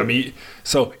 For sure, I mean,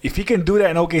 so if he can do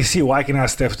that in OKC, why cannot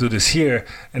Steph do this here?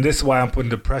 And this is why I'm putting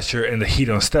the pressure and the heat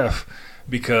on Steph,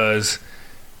 because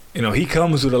he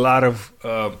comes with a lot of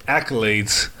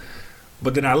accolades.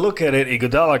 But then I look at it,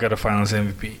 Iguodala got a Finals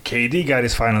MVP. KD got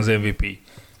his Finals MVP.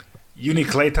 You need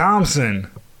Klay Thompson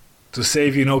to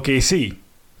save you in OKC,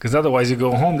 because otherwise you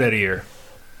go home that year.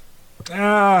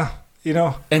 And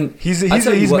he's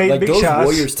made big those shots.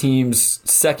 Warriors teams,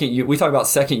 we talk about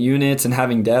second units and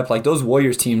having depth. Like those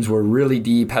Warriors teams were really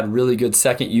deep, had really good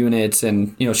second units,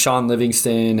 and Sean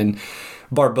Livingston and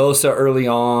Barbosa early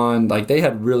on. Like they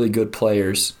had really good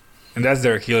players. And that's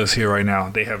their Achilles heel right now.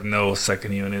 They have no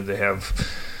second unit. They have.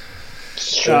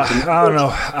 I don't know.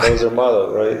 That was their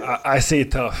motto, right? I say it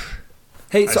tough.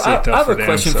 Hey, so I have a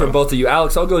question for both of you.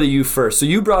 Alex, I'll go to you first. So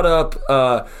you brought up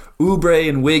Oubre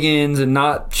and Wiggins and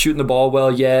not shooting the ball well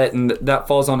yet, and that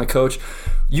falls on a coach.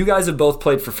 You guys have both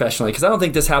played professionally, because I don't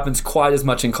think this happens quite as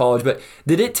much in college, but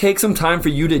did it take some time for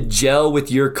you to gel with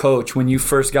your coach when you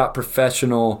first got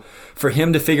professional, for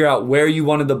him to figure out where you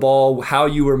wanted the ball, how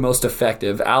you were most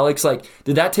effective? Alex,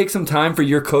 did that take some time for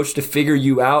your coach to figure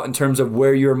you out in terms of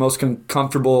where you were most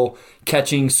comfortable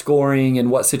catching, scoring,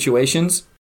 and what situations?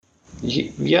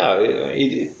 Yeah,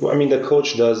 the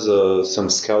coach does some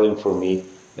scouting for me,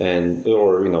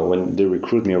 or when they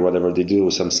recruit me or whatever, they do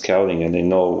some scouting and they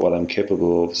know what I'm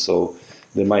capable of. So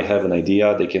they might have an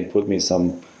idea. They can put me in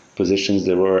some positions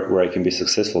where I can be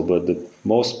successful. But the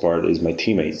most part is my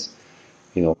teammates.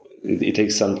 It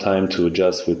takes some time to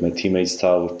adjust with my teammates'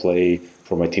 style of play,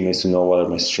 for my teammates to know what are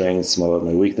my strengths, what are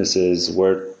my weaknesses,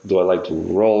 where do I like to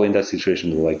roll in that situation,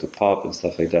 do I like to pop and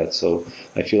stuff like that. So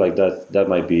I feel like that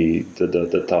might be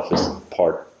the toughest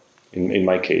part in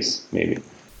my case, maybe.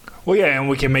 Well, yeah, and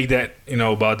we can make that,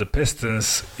 about the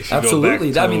Pistons. If you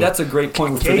Absolutely. Go back to, that's a great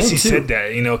point for them, too. Casey said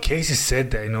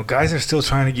that. Guys are still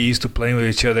trying to get used to playing with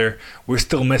each other. We're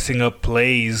still messing up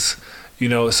plays,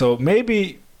 So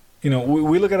maybe,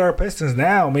 we look at our Pistons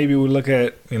now. Maybe we look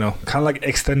at, kind of like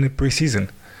extended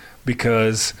preseason.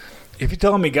 Because if you're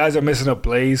telling me guys are messing up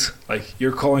plays, like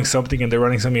you're calling something and they're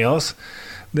running something else,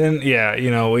 then, yeah,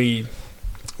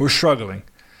 we're struggling.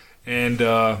 And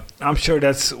I'm sure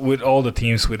that's with all the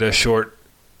teams with a short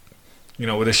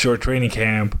training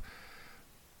camp.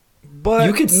 But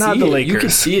you could not see the it. Lakers. You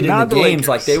could see it in not the games. Lakers.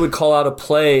 Like they would call out a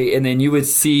play, and then you would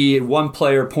see one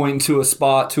player pointing to a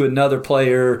spot to another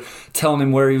player, telling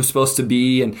him where he was supposed to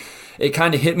be. And it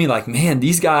kind of hit me like, man,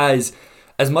 these guys,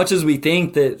 as much as we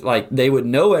think that like they would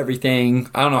know everything,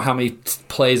 I don't know how many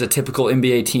plays a typical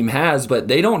NBA team has, but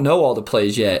they don't know all the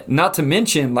plays yet. Not to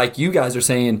mention, like you guys are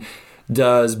saying,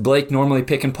 does Blake normally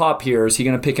pick and pop here? Is he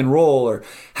going to pick and roll? Or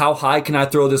how high can I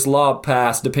throw this lob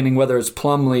pass, depending whether it's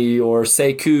Plumlee or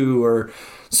Sekou?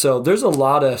 So there's a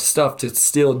lot of stuff to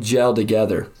still gel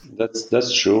together.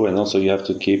 That's true, and also you have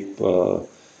to keep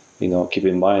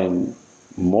in mind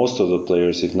most of the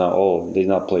players, if not all, they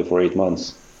not play for 8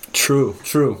 months. True.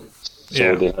 So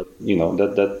yeah. They have,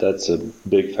 that's a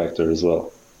big factor as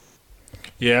well.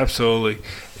 Yeah, absolutely,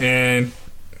 and.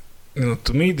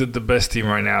 To me, the best team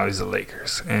right now is the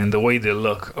Lakers. And the way they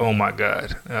look, oh, my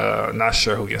God. Not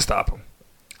sure who can stop them.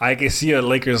 I can see a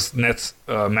Lakers-Nets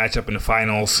matchup in the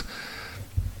finals,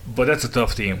 but that's a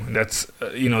tough team. That's,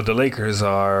 the Lakers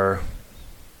are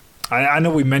 – I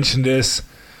know we mentioned this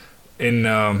in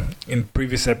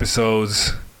previous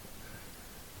episodes.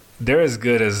 They're as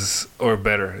good as or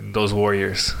better, those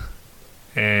Warriors.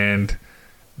 And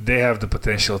they have the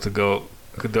potential to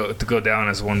go down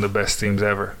as one of the best teams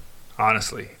ever.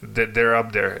 Honestly, they're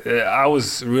up there. I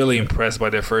was really impressed by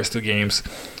their first 2 games.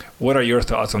 What are your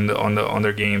thoughts on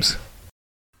their games?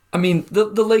 I mean, the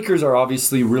Lakers are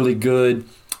obviously really good.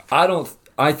 I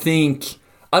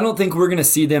I don't think we're going to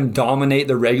see them dominate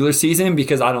the regular season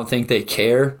because I don't think they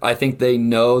care. I think they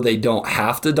know they don't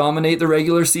have to dominate the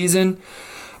regular season.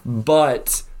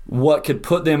 But what could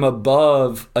put them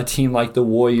above a team like the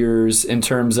Warriors in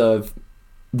terms of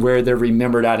where they're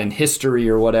remembered at in history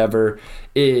or whatever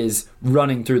is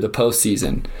running through the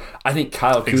postseason. I think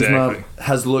Kyle Kuzma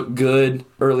has looked good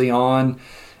early on.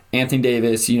 Anthony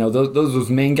Davis, those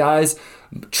main guys.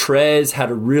 Trez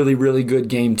had a really, really good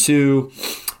game too.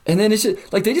 And then it's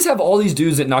just like they just have all these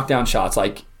dudes that knock down shots.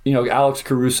 Like, Alex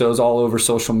Caruso's all over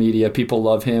social media. People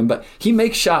love him, but he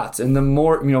makes shots. And the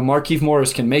more, Markieff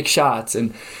Morris can make shots.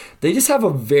 And they just have a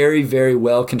very, very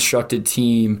well-constructed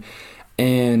team.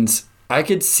 And I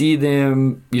could see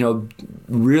them,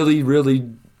 really, really.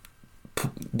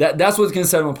 That's what's going to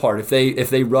set them apart if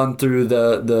they run through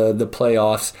the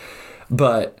playoffs.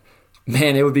 But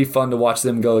man, it would be fun to watch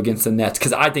them go against the Nets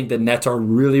because I think the Nets are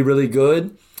really, really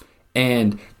good,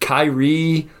 and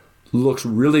Kyrie looks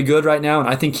really good right now, and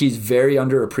I think he's very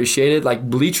underappreciated. Like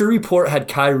Bleacher Report had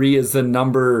Kyrie as the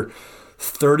number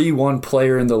 31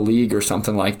 player in the league or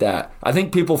something like that. I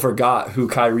think people forgot who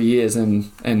Kyrie is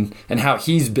and how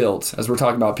he's built, as we're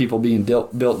talking about people being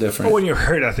built different. But when you're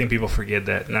hurt, I think people forget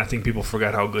that. And I think people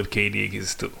forgot how good KD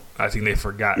is too. I think they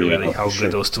forgot really how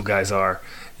good those two guys are.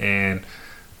 And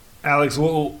Alex,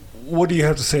 what do you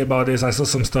have to say about this? I saw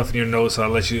some stuff in your notes, so I'll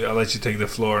let you take the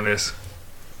floor on this.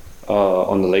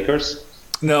 On the Lakers?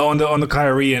 No, on the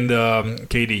Kyrie and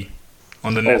KD.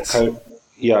 On the Nets.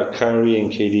 Kyrie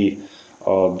and KD.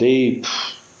 They,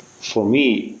 for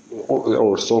me,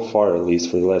 or so far at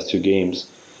least for the last two games,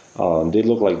 they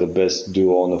look like the best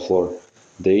duo on the floor.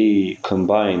 They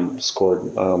combined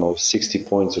scored 60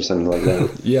 points or something like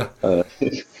that. Yeah,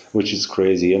 which is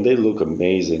crazy, and they look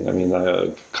amazing. I mean,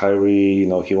 Kyrie,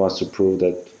 he wants to prove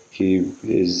that he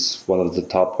is one of the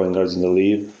top point guards in the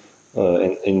league,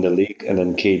 and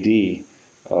then KD.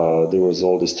 There was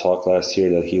all this talk last year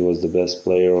that he was the best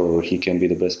player or he can be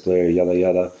the best player, yada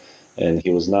yada. And he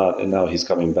was not, and now he's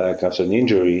coming back after an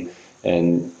injury,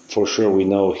 and for sure we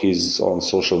know he's on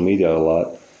social media a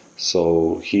lot,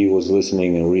 so he was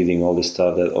listening and reading all this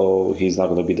stuff that he's not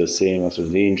going to be the same after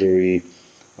the injury,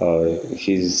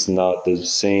 he's not the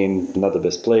same, not the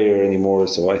best player anymore,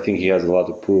 so I think he has a lot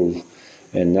to prove,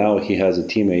 and now he has a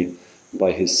teammate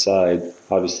by his side.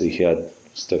 Obviously he had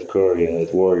Steph Curry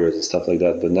at Warriors and stuff like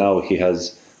that, but now he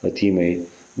has a teammate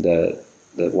that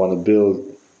want to build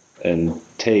and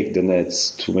take the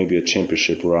Nets to maybe a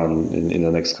championship run in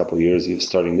the next couple of years,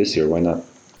 starting this year. Why not?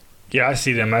 Yeah, I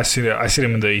see them. I see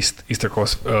them in the Eastern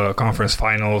Conference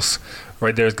Finals.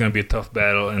 Right there is going to be a tough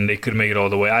battle, and they could make it all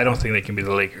the way. I don't think they can be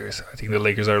the Lakers. I think the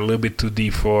Lakers are a little bit too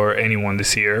deep for anyone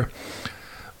this year.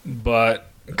 But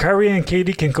Kyrie and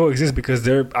KD can coexist because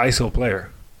they're ISO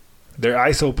player. They're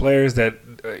ISO players that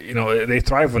they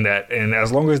thrive on that, and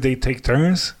as long as they take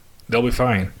turns, they'll be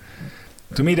fine.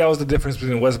 To me, that was the difference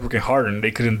between Westbrook and Harden.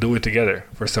 They couldn't do it together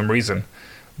for some reason.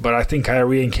 But I think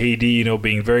Kyrie and KD,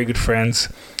 being very good friends,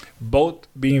 both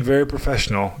being very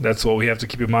professional, that's what we have to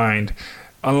keep in mind.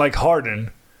 Unlike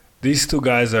Harden, these two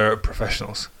guys are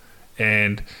professionals.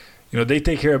 And, they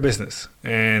take care of business.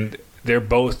 And they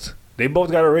both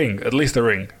got a ring, at least a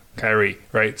ring, Kyrie,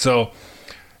 right? So,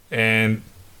 and,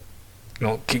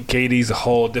 KD's a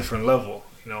whole different level,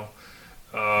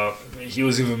 he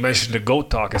was even mentioned the GOAT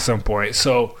talk at some point.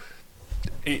 So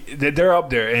they're up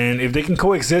there. And if they can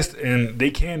coexist, and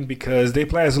they can because they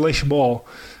play isolation ball.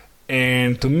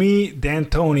 And to me,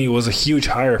 D'Antoni was a huge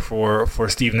hire for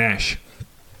Steve Nash.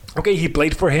 Okay, he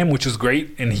played for him, which was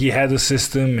great. And he had the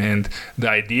system and the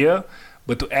idea.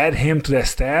 But to add him to that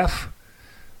staff,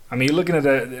 I mean, looking at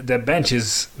that bench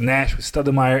is Nash with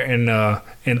Stoudemire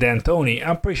and D'Antoni.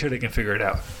 I'm pretty sure they can figure it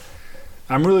out.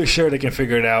 I'm really sure they can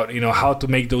figure it out, how to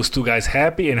make those two guys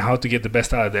happy and how to get the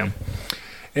best out of them.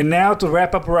 And now to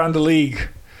wrap up around the league,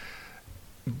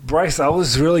 Bryce, I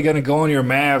was really going to go on your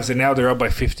Mavs, and now they're up by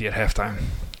 50 at halftime.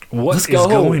 What is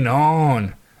going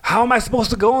on? How am I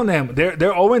supposed to go on them? They're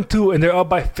 0-2, and they're up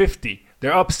by 50.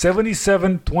 They're up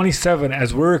 77-27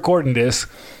 as we're recording this.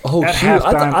 Oh, at shoot.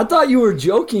 halftime. I thought you were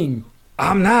joking.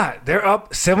 I'm not. They're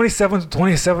up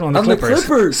 77-27 on the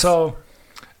Clippers. So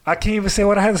I can't even say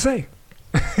what I had to say.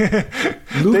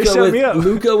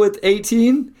 Luka with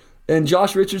 18 and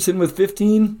Josh Richardson with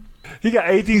 15. He got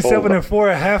 18, 7, and 4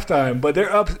 at halftime, but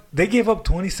they're up. They gave up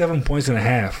 27 points and a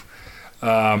half.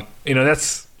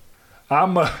 That's.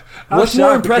 What's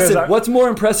more impressive? What's more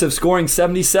impressive, scoring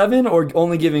 77 or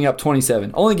only giving up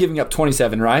 27? Only giving up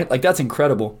 27, right? Like that's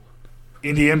incredible.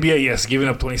 In the NBA, yes, giving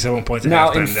up 27 points.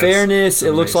 Now, at halftime, in fairness,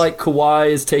 it looks like Kawhi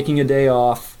is taking a day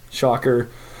off. Shocker.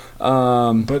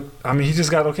 But I mean, he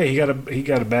just got okay. He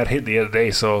got a bad hit the other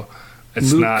day, so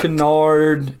it's Luke not.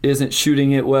 Kennard isn't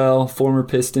shooting it well. Former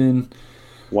Piston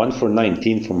 1 for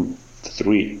 19 from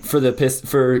 3 for the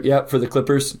for the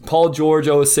Clippers. Paul George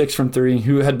 0-6 from 3,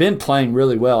 who had been playing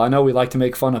really well. I know we like to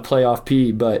make fun of playoff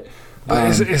P, but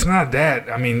it's not that.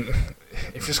 I mean,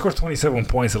 if you score 27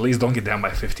 points, at least don't get down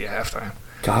by 50 at halftime.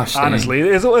 Gosh, honestly,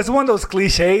 it's one of those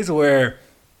cliches where,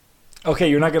 okay,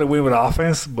 you're not going to win with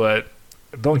offense, but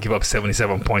don't give up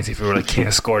 77 points if you really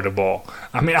can't score the ball.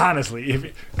 I mean,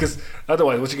 honestly, because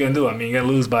otherwise, what you going to do? I mean, you're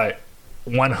going to lose by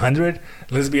 100.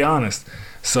 Let's be honest.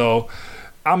 So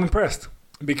I'm impressed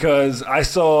because I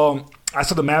saw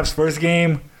the Mavs first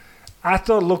game. I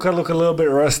thought Luka looked a little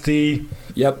bit rusty.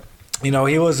 Yep.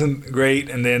 He wasn't great,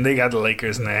 and then they got the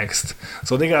Lakers next.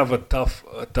 So they got a tough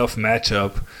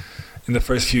matchup in the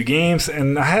first few games,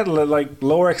 and I had like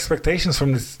lower expectations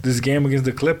from this game against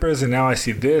the Clippers, and now I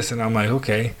see this, and I'm like,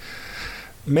 okay,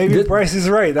 maybe Bryce is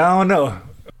right. I don't know.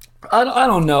 I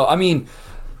don't know. I mean,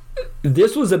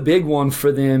 this was a big one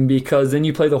for them because then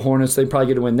you play the Hornets, they probably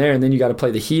get a win there, and then you got to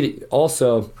play the Heat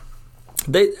also.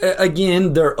 They're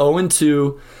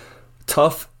 0-2,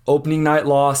 tough opening night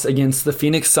loss against the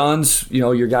Phoenix Suns.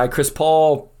 Your guy Chris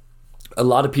Paul. A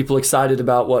lot of people excited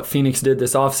about what Phoenix did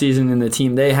this offseason and the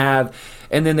team they have.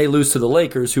 And then they lose to the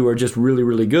Lakers, who are just really,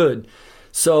 really good.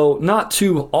 So not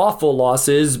two awful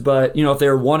losses, but if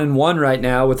they're 1-1 right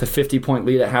now with a 50-point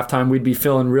lead at halftime, we'd be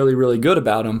feeling really, really good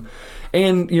about them.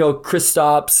 And,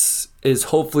 Kristaps is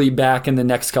hopefully back in the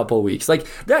next couple of weeks. Like,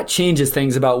 that changes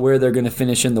things about where they're going to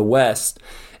finish in the West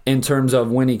in terms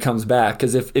of when he comes back.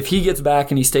 Because if he gets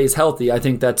back and he stays healthy, I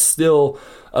think that's still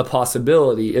a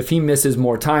possibility. If he misses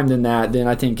more time than that, then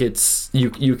I think it's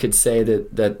you could say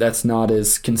that's not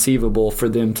as conceivable for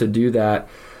them to do that.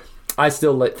 I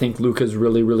still think Luka's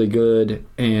really, really good,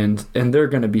 and they're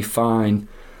going to be fine.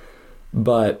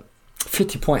 But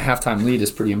 50-point halftime lead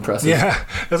is pretty impressive. Yeah,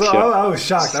 I was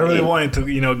shocked. I really wanted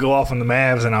to go off on the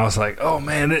Mavs, and I was like, oh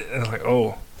man, I was like,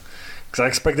 oh. Because I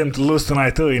expect them to lose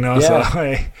tonight too, Yeah,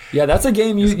 so, yeah, that's a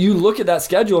game you look at that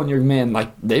schedule and you're, man,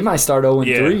 like they might start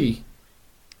 0-3.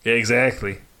 Yeah,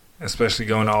 exactly. Especially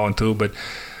going 0-2. But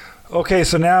okay,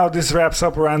 so now this wraps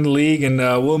up around the league, and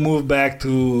we'll move back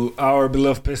to our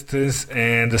beloved Pistons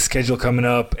and the schedule coming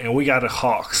up. And we got the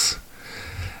Hawks,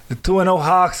 the 2-0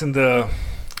 Hawks, and the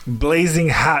blazing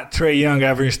hot Trae Young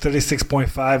averaging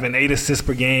 36.5 and 8 assists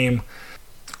per game.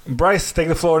 Bryce, take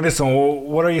the floor on this one.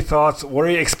 What are your thoughts? What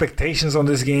are your expectations on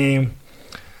this game?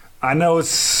 I know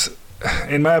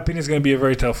in my opinion, it's going to be a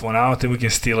very tough one. I don't think we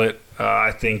can steal it.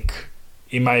 I think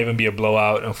it might even be a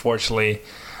blowout, unfortunately.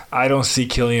 I don't see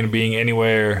Killian being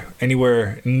anywhere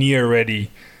near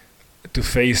ready to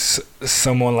face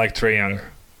someone like Trae Young.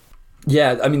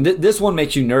 Yeah, I mean, this one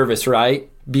makes you nervous, right?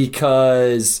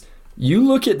 Because you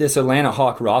look at this Atlanta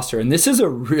Hawk roster, and this is a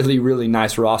really, really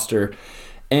nice roster.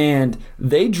 And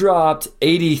they dropped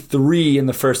 83 in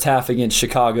the first half against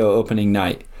Chicago opening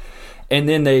night. And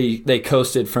then they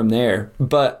coasted from there.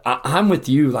 But I'm with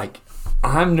you. Like,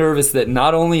 I'm nervous that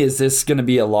not only is this going to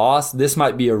be a loss, this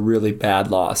might be a really bad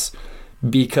loss.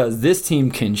 Because this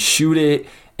team can shoot it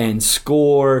and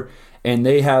score. And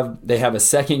they have a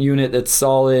second unit that's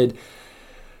solid.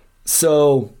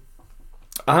 So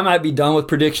I might be done with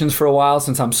predictions for a while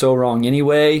since I'm so wrong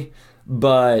anyway.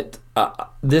 But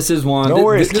this is one. No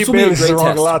worries. This will be a great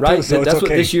test, right? Too, so that's what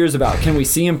this year is about. Can we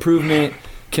see improvement?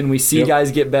 Can we see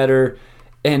guys get better?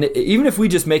 And even if we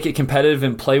just make it competitive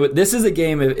and play with, this is a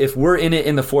game. If we're in it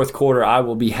in the fourth quarter, I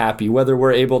will be happy, whether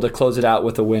we're able to close it out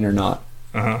with a win or not.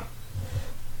 Yeah.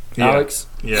 Alex?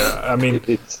 Yeah, I mean,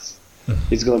 it's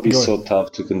going to be so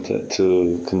tough to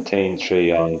contain Trae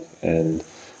Young, and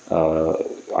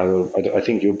I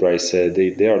think you, Bryce, said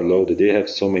they are loaded. They have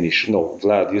so many.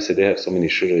 Vlad, you said they have so many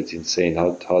shooters. It's insane.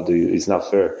 How do you? It's not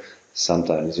fair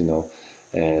sometimes,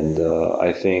 And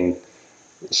I think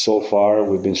so far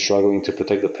we've been struggling to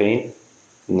protect the paint.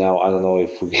 Now I don't know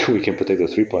if we can protect the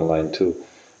 3-point line too.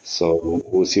 So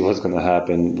we'll see what's going to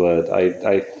happen. But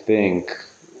I think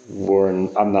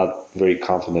I'm not very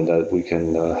confident that we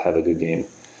can have a good game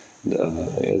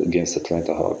against the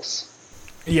Atlanta Hawks.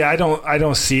 Yeah, I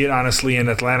don't see it honestly. And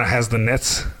Atlanta has the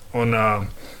Nets on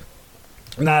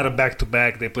not a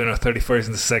back-to-back. They play on the 31st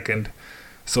and the 2nd,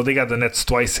 so they got the Nets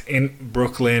twice in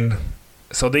Brooklyn.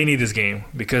 So they need this game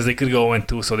because they could go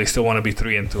 1-2, so they still want to be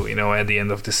 3-2. At the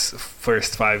end of this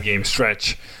first 5-game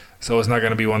stretch. So it's not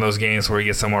going to be one of those games where you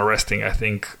get some more resting. I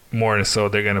think more so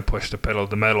they're going to push the pedal to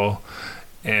the metal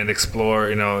and explore,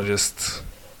 just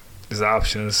these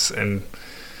options. And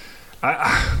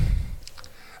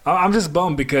I'm just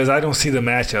bummed because I don't see the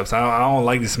matchups. I don't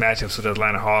like these matchups with the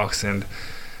Atlanta Hawks, and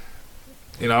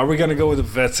are we gonna go with the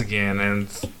vets again? And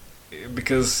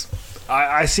because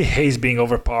I see Hayes being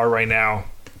overpowered right now,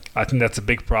 I think that's a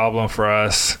big problem for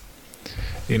us.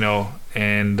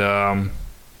 And I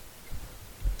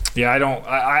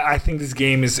think this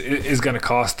game is gonna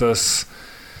cost us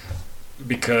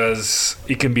because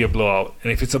it can be a blowout,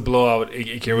 and if it's a blowout,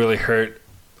 it can really hurt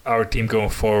our team going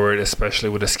forward, especially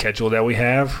with the schedule that we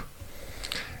have.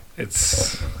 I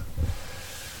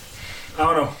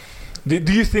don't know.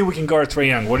 Do you think we can guard Trae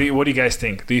Young? What do you guys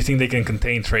think? Do you think they can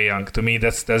contain Trae Young? To me,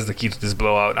 that's the key to this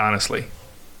blowout, honestly.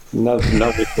 Not in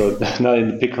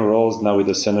the pick and rolls. Not with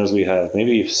the centers we have.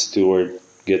 Maybe if Stewart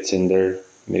gets in there,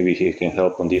 maybe he can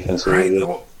help on defense a little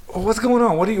bit. What's going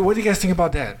on? What do you guys think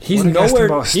about that? He's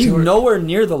nowhere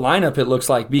near the lineup, it looks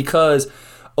like, because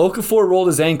Okafor rolled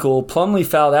his ankle, Plumlee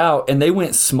fouled out, and they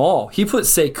went small. He put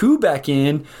Sekou back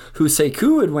in, who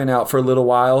Sekou had went out for a little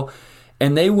while,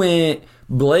 and they went.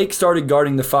 Blake started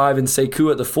guarding the 5 and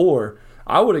Sekou at the 4.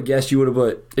 I would have guessed you would have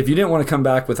put, if you didn't want to come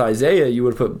back with Isaiah, you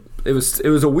would have put. It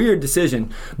was a weird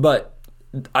decision, but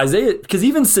Isaiah, because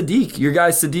even Sadiq, your guy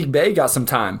Sadiq Bey got some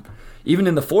time, even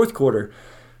in the fourth quarter.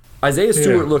 Isaiah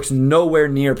Stewart looks nowhere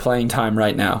near playing time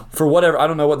right now. For whatever, I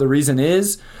don't know what the reason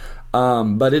is,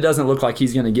 but it doesn't look like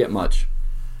he's going to get much.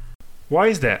 Why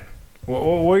is that? What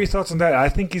are your thoughts on that? I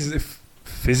think he's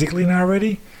physically not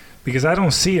ready, because I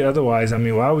don't see it otherwise. I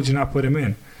mean, why would you not put him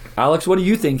in? Alex, what do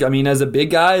you think? I mean, as a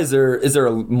big guy, is there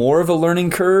more of a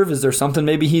learning curve? Is there something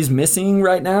maybe he's missing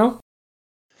right now?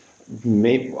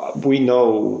 Maybe we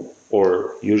know,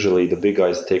 or usually the big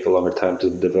guys take a longer time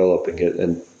to develop and get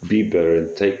and be better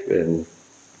and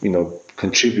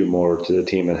contribute more to the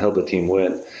team and help the team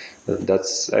win.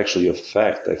 That's actually a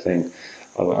fact, I think,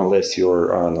 unless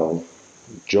you're, I don't know,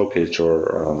 Jokic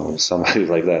or I don't know, somebody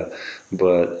like that.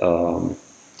 But I'm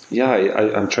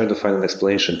trying to find an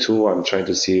explanation too. I'm trying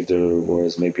to see if there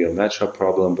was maybe a matchup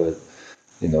problem, but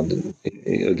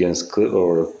against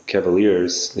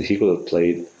Cavaliers, he could have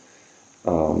played.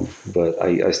 But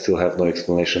I still have no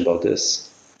explanation about this.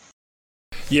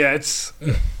 Yeah, it's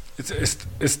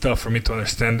tough for me to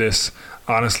understand this,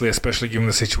 honestly, especially given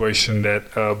the situation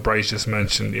that Bryce just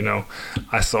mentioned.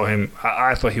 I saw him.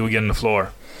 I thought he would get on the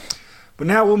floor. But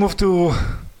now we'll move to,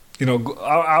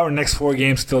 our next 4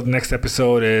 games till the next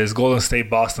episode is Golden State,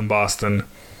 Boston.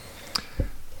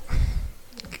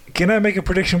 Can I make a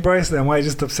prediction, Bryce? That might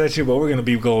just upset you, but we're going to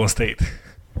beat Golden State.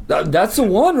 That's the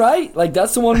one, right? Like,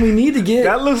 that's the one we need to get.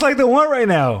 That looks like the one right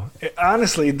now.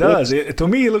 Honestly, it does. To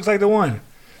me, it looks like the one.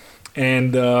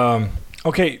 And,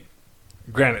 okay,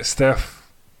 granted, Steph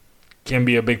can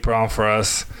be a big problem for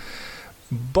us.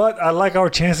 But I like our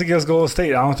chance against Golden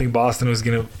State. I don't think Boston is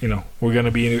going to, we're going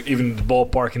to be even in the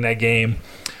ballpark in that game.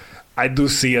 I do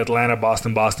see Atlanta,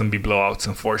 Boston be blowouts,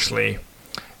 unfortunately.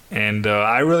 And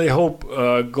I really hope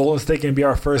Golden State can be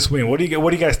our first win. What do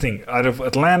you guys think? Out of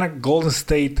Atlanta, Golden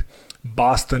State,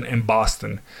 Boston, and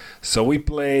Boston. So we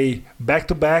play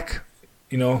back-to-back,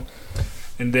 and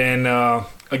then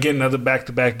again another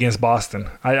back-to-back against Boston.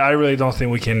 I really don't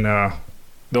think we can.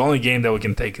 The only game that we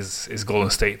can take is Golden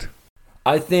State.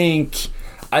 I think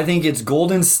it's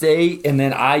Golden State, and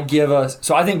then I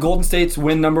think Golden State's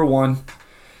win number 1.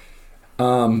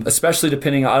 Especially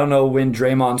depending on, I don't know when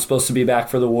Draymond's supposed to be back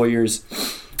for the Warriors.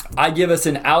 I give us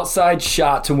an outside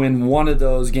shot to win one of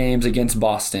those games against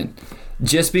Boston.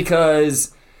 Just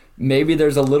because maybe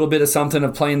there's a little bit of something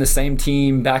of playing the same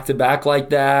team back-to-back like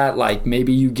that. Like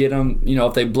maybe you get them,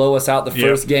 if they blow us out the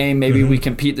first game, maybe we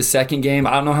compete the second game.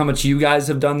 I don't know how much you guys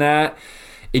have done that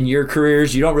in your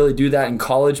careers. You don't really do that in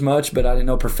college much, but I didn't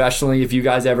know professionally if you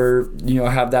guys ever,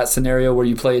 have that scenario where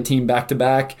you play a team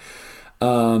back-to-back.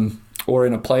 Or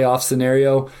in a playoff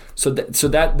scenario. So that's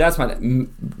the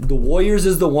Warriors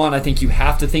is the one I think you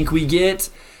have to think we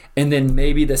get, and then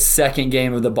maybe the second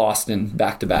game of the Boston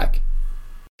back-to-back.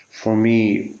 For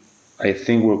me, I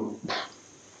think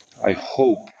I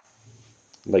hope,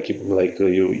 like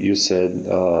you said,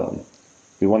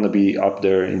 we want to be up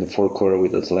there in the fourth quarter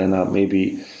with Atlanta.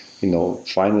 Maybe,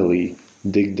 finally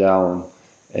dig down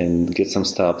and get some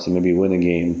stops and maybe win a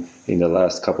game in the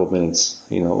last couple of minutes,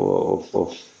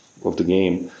 of the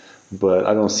game. But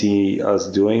I don't see us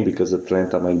doing, because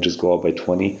Atlanta might just go up by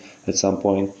 20 at some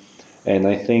point. And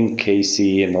I think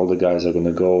KC and all the guys are going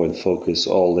to go and focus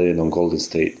all in on Golden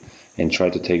State and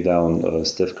try to take down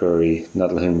Steph Curry,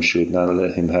 not let him shoot, not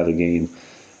let him have a game,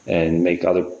 and make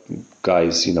other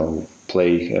guys,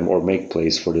 play or make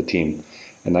plays for the team.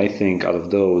 And I think out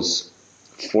of those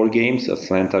 4 games,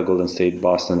 Atlanta, Golden State,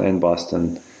 Boston,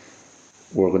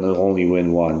 we're going to only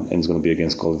win one, and it's going to be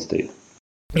against Golden State.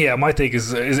 Yeah, my take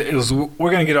is we're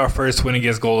going to get our first win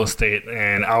against Golden State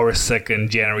and our second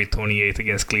January 28th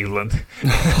against Cleveland.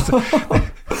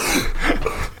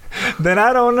 Then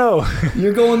I don't know.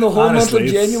 You're going the whole month of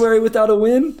January without a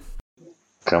win?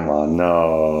 Come on,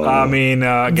 no. I mean,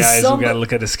 guys, we got to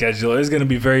look at the schedule. It's going to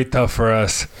be very tough for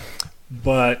us.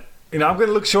 But, I'm going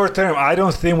to look short term. I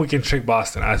don't think we can trick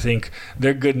Boston. I think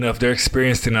they're good enough. They're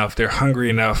experienced enough. They're hungry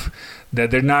enough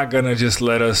that they're not going to just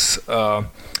let us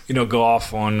go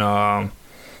off on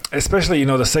especially,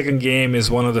 the second game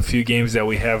is one of the few games that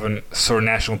we have on sort of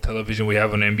national television. We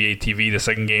have on NBA TV, the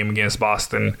second game against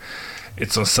Boston.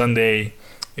 It's on Sunday.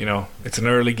 It's an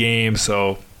early game,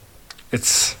 so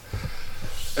it's,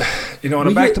 on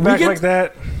a back-to-back like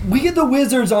that. We get the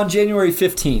Wizards on January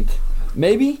 15th.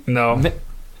 Maybe? No.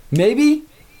 Maybe?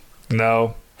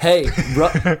 No. Hey,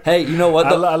 hey, you know what?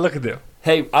 I look at them.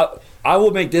 Hey, I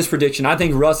will make this prediction. I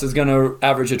think Russ is going to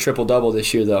average a triple-double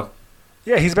this year, though.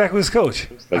 Yeah, he's back with his coach.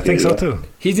 I think so, too.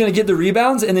 He's going to get the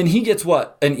rebounds, and then he gets,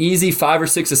 an easy 5 or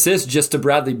 6 assists just to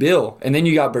Bradley Beal. And then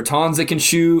you got Bertans that can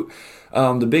shoot,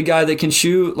 the big guy that can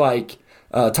shoot, like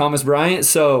Thomas Bryant.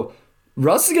 So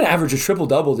Russ is going to average a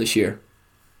triple-double this year.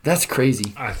 That's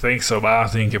crazy. I think so, but I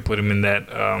don't think you put him in that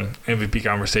MVP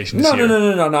conversation this year.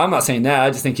 No. I'm not saying that. I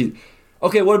just think he...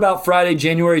 Okay, what about Friday,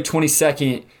 January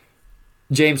 22nd,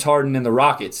 James Harden and the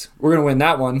Rockets? We're going to win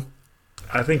that one.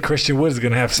 I think Christian Wood is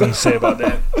going to have something to say about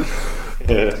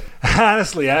that.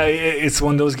 Honestly, it's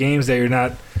one of those games that you're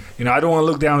not... I don't want to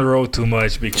look down the road too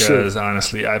much because,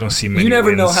 honestly, I don't see many You never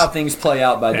wins. know how things play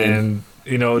out by then. And,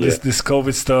 this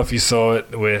COVID stuff, you saw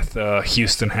it with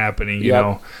Houston happening,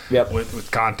 with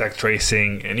contact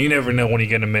tracing. And you never know when you're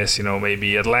going to miss.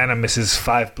 Maybe Atlanta misses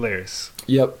 5 players.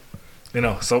 Yep.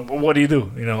 So what do you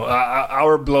do?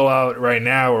 Our blowout right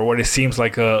now, or what it seems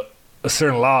like a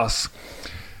certain loss,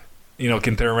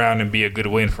 can turn around and be a good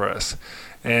win for us.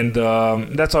 And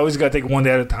that's always got to take one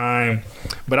day at a time.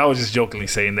 But I was just jokingly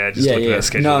saying that, looking at the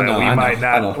schedule,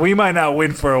 we might not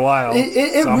win for a while.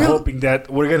 I'm hoping that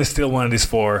we're going to steal one of these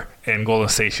 4, and Golden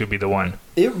State should be the one.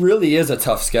 It really is a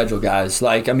tough schedule, guys.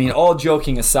 All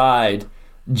joking aside,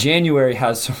 January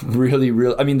has some really,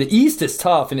 the East is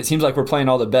tough, and it seems like we're playing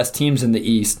all the best teams in the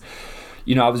East.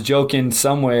 I was joking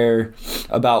somewhere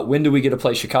about when do we get to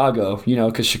play Chicago,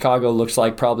 because Chicago looks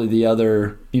like probably the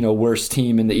other, worst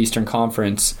team in the Eastern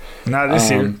Conference. Not this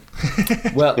year.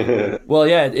 well,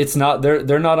 yeah, it's not.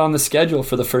 They're not on the schedule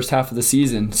for the first half of the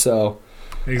season, so.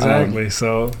 Exactly.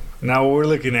 So now what we're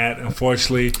looking at,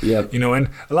 unfortunately, yep. And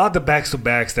a lot of the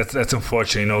backs-to-backs, that's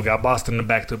unfortunate. We got Boston in a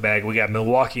back-to-back. We got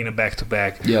Milwaukee in a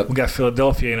back-to-back. Yep. We got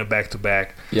Philadelphia in a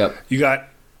back-to-back. Yep.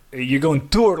 You're going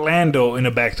to Orlando in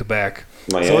a back-to-back.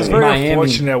 Miami. So it's very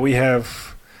unfortunate that we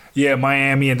have,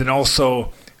 Miami, and then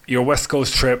also your West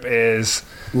Coast trip is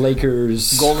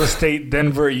Lakers, Golden State,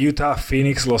 Denver, Utah,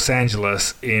 Phoenix, Los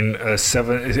Angeles in a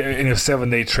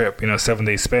 7-day trip,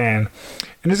 7-day span.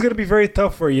 And it's going to be very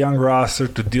tough for a young roster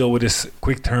to deal with this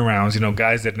quick turnarounds,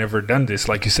 guys that never done this.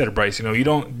 Like you said, Bryce, you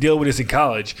don't deal with this in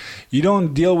college. You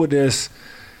don't deal with this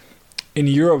in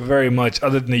Europe very much,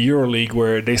 other than the EuroLeague,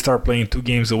 where they start playing 2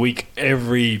 games a week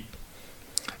every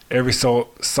so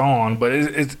on. But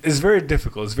it's very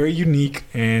difficult. It's very unique,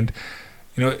 and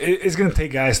it's going to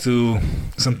take guys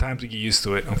some time to get used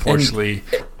to it, unfortunately.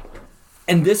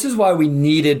 And this is why we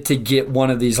needed to get one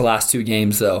of these last 2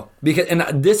 games, though. And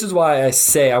this is why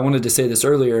I wanted to say this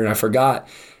earlier and I forgot,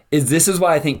 this is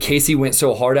why I think Casey went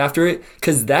so hard after it,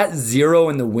 because that 0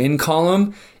 in the win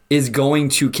column is going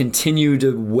to continue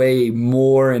to weigh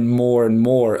more and more and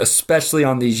more, especially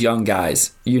on these young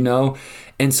guys,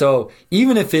 And so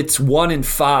even if it's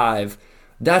 1-5,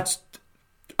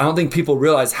 I don't think people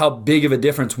realize how big of a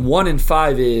difference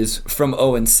 1-5 is from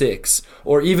 0-6,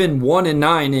 or even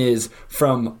 1-9 is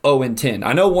from 0-10.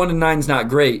 I know 1-9 is not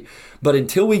great, but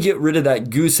until we get rid of that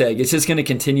goose egg, it's just going to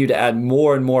continue to add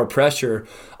more and more pressure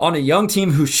on a young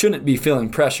team who shouldn't be feeling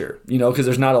pressure, because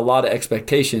there's not a lot of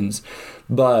expectations.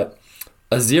 But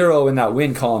a 0 in that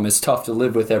win column is tough to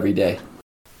live with every day.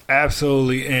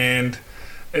 Absolutely, and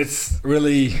it's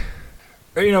really...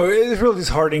 it's really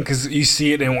disheartening because you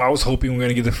see it, and I was hoping we were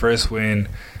going to get the first win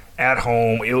at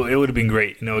home. It would have been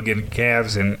great, again,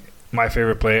 Cavs and my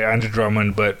favorite player, Andre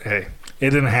Drummond, but hey, it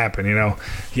didn't happen,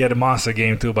 He had a monster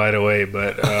game too, by the way,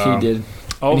 but he did.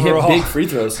 Overall, he had big free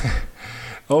throws.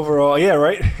 Overall, yeah,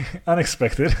 right?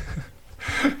 Unexpected.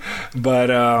 But,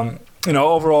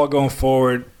 overall going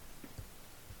forward,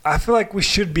 I feel like we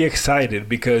should be excited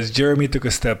because Jeremy took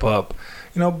a step up.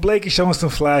 Blake is showing some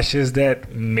flashes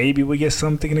that maybe we get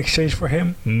something in exchange for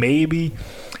him. Maybe,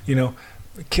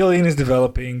 Killian is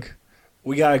developing.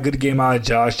 we got a good game out of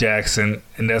Josh Jackson,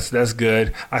 and that's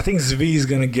good. I think Zvi's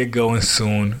gonna get going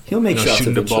soon. He'll make shots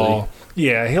shooting eventually. the ball.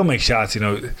 Yeah, he'll make shots. You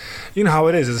know how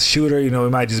it is as a shooter. It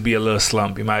might just be a little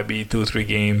slump. It might be 2 or 3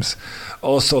 games.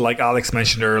 Also, like Alex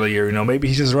mentioned earlier, maybe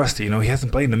he's just rusty. He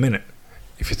hasn't played in a minute.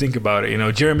 If you think about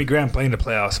it, Jeremy Grant playing the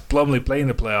playoffs, Plumlee playing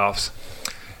the playoffs,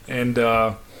 and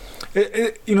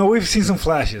we've seen some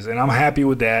flashes, and I'm happy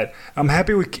with that. I'm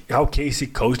happy with how Casey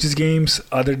coached his games,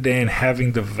 other than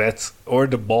having the vets or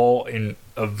the ball in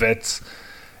a vet's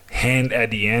hand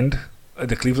at the end of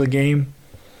the Cleveland game.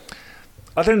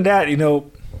 Other than that,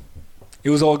 it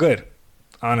was all good,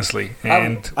 honestly.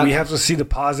 And we have to see the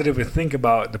positive and think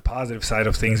about the positive side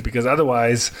of things, because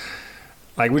otherwise,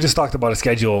 like we just talked about a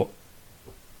schedule,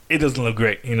 it doesn't look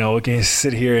great. We can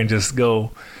sit here and just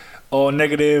go all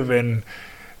negative and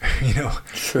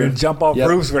Sure. and jump off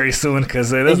roofs very soon,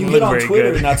 because it doesn't and you look get on very Twitter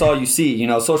good. and that's all you see.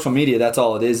 Social media, that's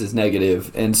all it is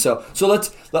negative. And so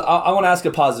I want to ask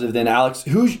a positive then, Alex.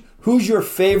 Who's your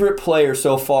favorite player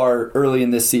so far early in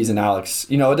this season, Alex?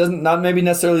 It doesn't, not maybe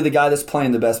necessarily the guy that's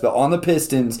playing the best, but on the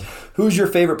Pistons, who's your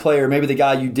favorite player? Maybe the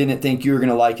guy you didn't think you were going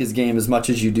to like his game as much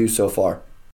as you do so far.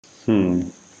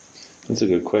 That's a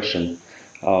good question.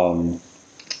 I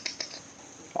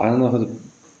don't know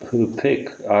who to pick.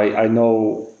 I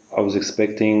know I was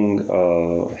expecting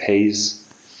Hayes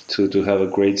to have a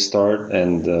great start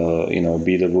and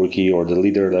be the rookie or the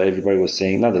leader that everybody was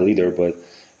saying. Not the leader, but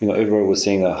everybody was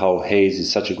saying how Hayes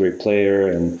is such a great player,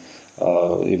 and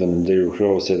even Derrick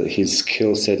Rose said that his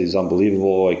skill set is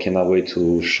unbelievable. I cannot wait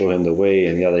to show him the way,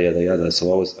 and yada yada yada.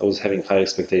 So I was having high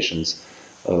expectations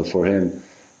for him,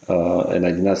 and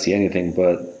I did not see anything.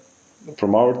 But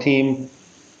from our team,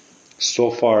 so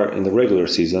far in the regular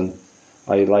season,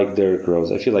 I like Derrick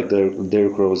Rose. I feel like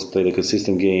Derrick Rose played a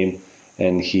consistent game,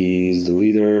 and he's the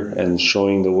leader and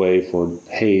showing the way for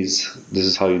Hayes. This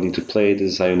is how you need to play.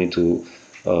 This is how you need to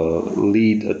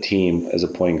lead a team as a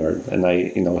point guard, and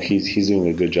he's doing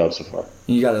a good job so far.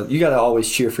 You gotta always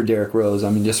cheer for Derrick Rose. I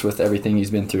mean, just with everything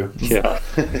he's been through. Yeah,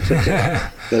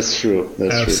 that's true.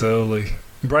 That's absolutely. True.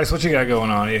 Bryce, what you got going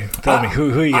on here? Tell me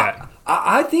who you got.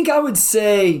 I think I would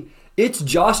say it's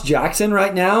Josh Jackson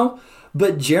right now,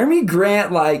 but Jeremy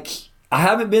Grant, I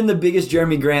haven't been the biggest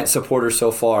Jeremy Grant supporter so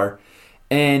far,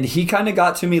 and he kind of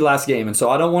got to me last game, and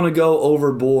so I don't want to go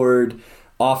overboard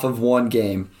off of one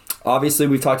game. Obviously,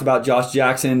 we've talked about Josh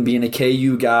Jackson being a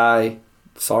KU guy.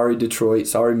 Sorry, Detroit.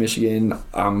 Sorry, Michigan.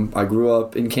 I grew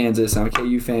up in Kansas. I'm a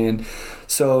KU fan.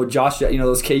 So, Josh,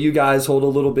 those KU guys hold a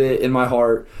little bit in my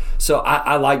heart. So,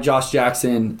 I like Josh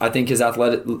Jackson. I think his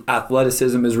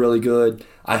athleticism is really good.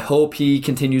 I hope he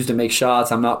continues to make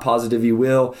shots. I'm not positive he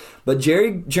will. But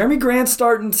Jeremy Grant's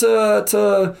starting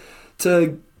to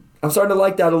I'm starting to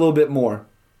like that a little bit more.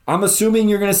 I'm assuming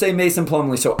you're going to say Mason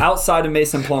Plumlee. So outside of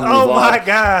Mason Plumlee. Oh, my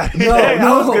God. No,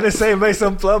 I was going to say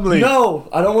Mason Plumlee. No,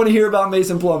 I don't want to hear about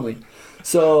Mason Plumlee.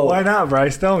 So why not,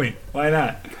 Bryce? Tell me. Why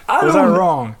not? Was I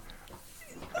wrong?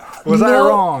 Was I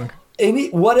wrong?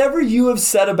 Whatever you have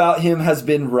said about him has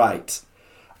been right.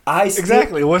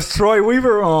 Exactly. Was Troy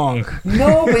Weaver wrong?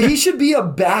 No, but he should be a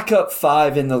backup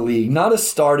 5 in the league, not a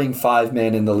starting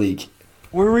 5-man in the league.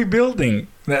 We're rebuilding.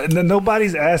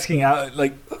 Nobody's asking out.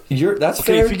 That's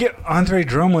fair. If you get Andre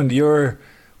Drummond, you're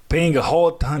paying a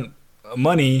whole ton of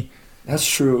money. That's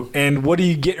true. And what do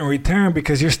you get in return?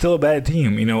 Because you're still a bad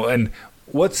team, And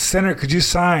what center could you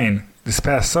sign this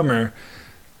past summer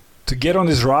to get on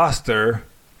this roster?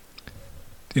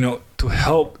 To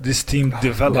help this team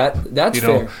develop. That's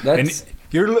fair. And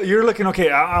you're looking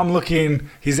okay. I'm looking.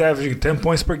 He's averaging 10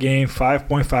 points per game,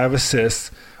 5.5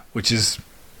 assists, which is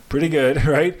pretty good,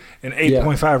 right? And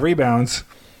 8.5 rebounds,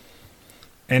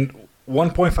 and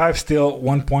 1.5 steal,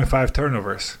 1.5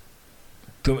 turnovers,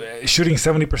 shooting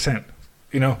 70%.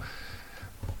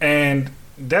 And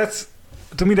that's,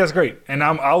 to me, that's great. And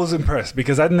I was impressed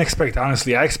because I didn't expect,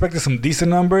 honestly. I expected some decent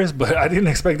numbers, but I didn't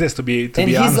expect this to be honest with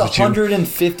you. And he's the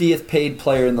 150th paid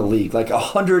player in the league,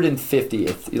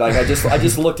 150th. I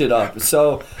just looked it up.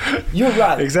 So you're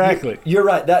right. Exactly. You're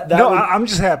right. I'm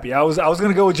just happy. I was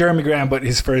gonna go with Jeremy Grant, but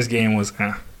his first game was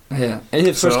Yeah, and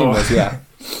his first game was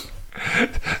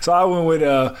So I went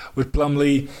with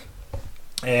Plumlee,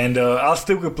 and I'll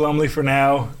stick with Plumlee for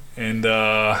now, and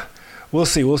we'll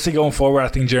see. We'll see going forward. I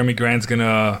think Jeremy Grant's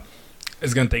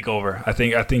is gonna take over. I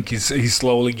think he's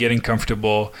slowly getting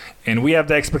comfortable, and we have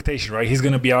the expectation, right? He's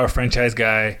gonna be our franchise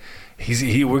guy.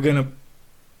 We're gonna,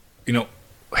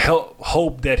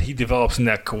 hope that he develops in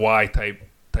that Kawhi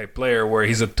type player where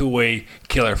he's a two-way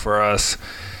killer for us,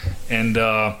 and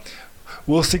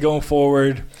we'll see going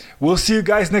forward. We'll see you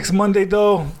guys next Monday,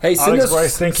 though. Hey, Alex,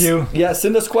 Bryce, thank you. Yeah,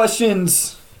 send us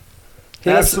questions.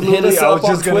 Hit us up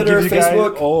on Twitter,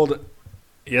 Facebook.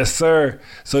 Yes, sir.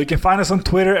 So you can find us on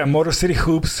Twitter at Motor City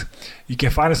Hoops. You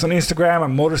can find us on Instagram at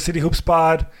Motor City Hoops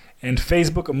Pod and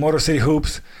Facebook at Motor City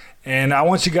Hoops. And I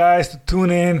want you guys to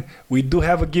tune in. We do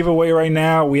have a giveaway right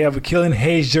now. We have a Killian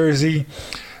Hayes jersey.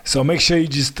 So make sure you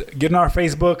just get on our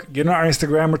Facebook, get on our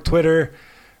Instagram or Twitter,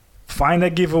 find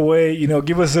that giveaway,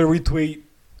 give us a retweet,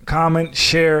 comment,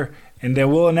 share, and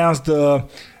then we'll announce the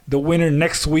winner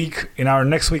next week in our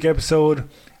next week episode,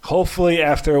 hopefully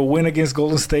after a win against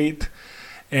Golden State.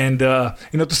 And,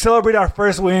 to celebrate our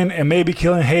first win, and maybe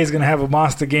Killian Hayes is going to have a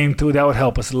monster game too, that would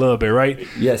help us a little bit, right?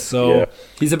 Yes. So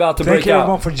he's about to break out. Thank you,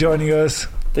 everyone, for joining us.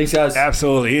 Thanks, guys.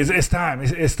 Absolutely. It's time.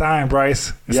 It's time,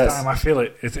 Bryce. It's time. I feel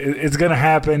it. It's going to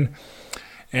happen.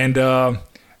 And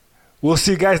we'll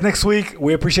see you guys next week.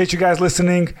 We appreciate you guys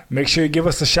listening. Make sure you give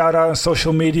us a shout-out on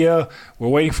social media. We're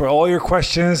waiting for all your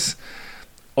questions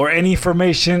or any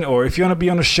information, or if you want to be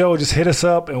on the show, just hit us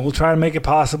up and we'll try to make it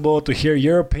possible to hear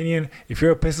your opinion. If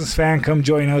you're a Pistons fan, come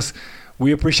join us.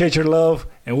 We appreciate your love,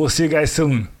 and we'll see you guys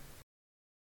soon.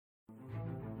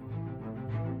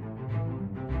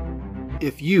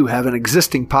 If you have an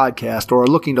existing podcast or are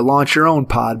looking to launch your own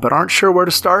pod but aren't sure where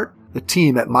to start, the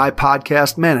team at My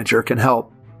Podcast Manager can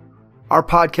help. Our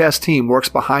podcast team works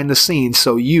behind the scenes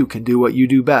so you can do what you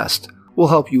do best. We'll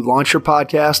help you launch your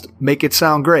podcast, make it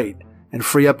sound great, and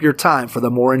free up your time for the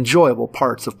more enjoyable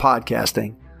parts of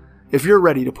podcasting. If you're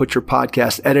ready to put your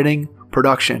podcast editing,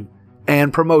 production,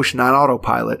 and promotion on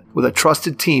autopilot with a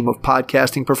trusted team of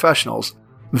podcasting professionals,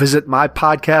 visit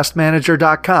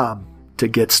mypodcastmanager.com to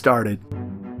get started.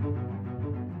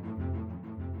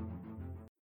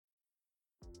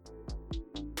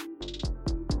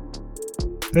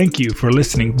 Thank you for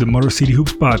listening to the Motor City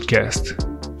Hoops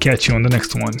podcast. Catch you on the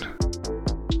next one.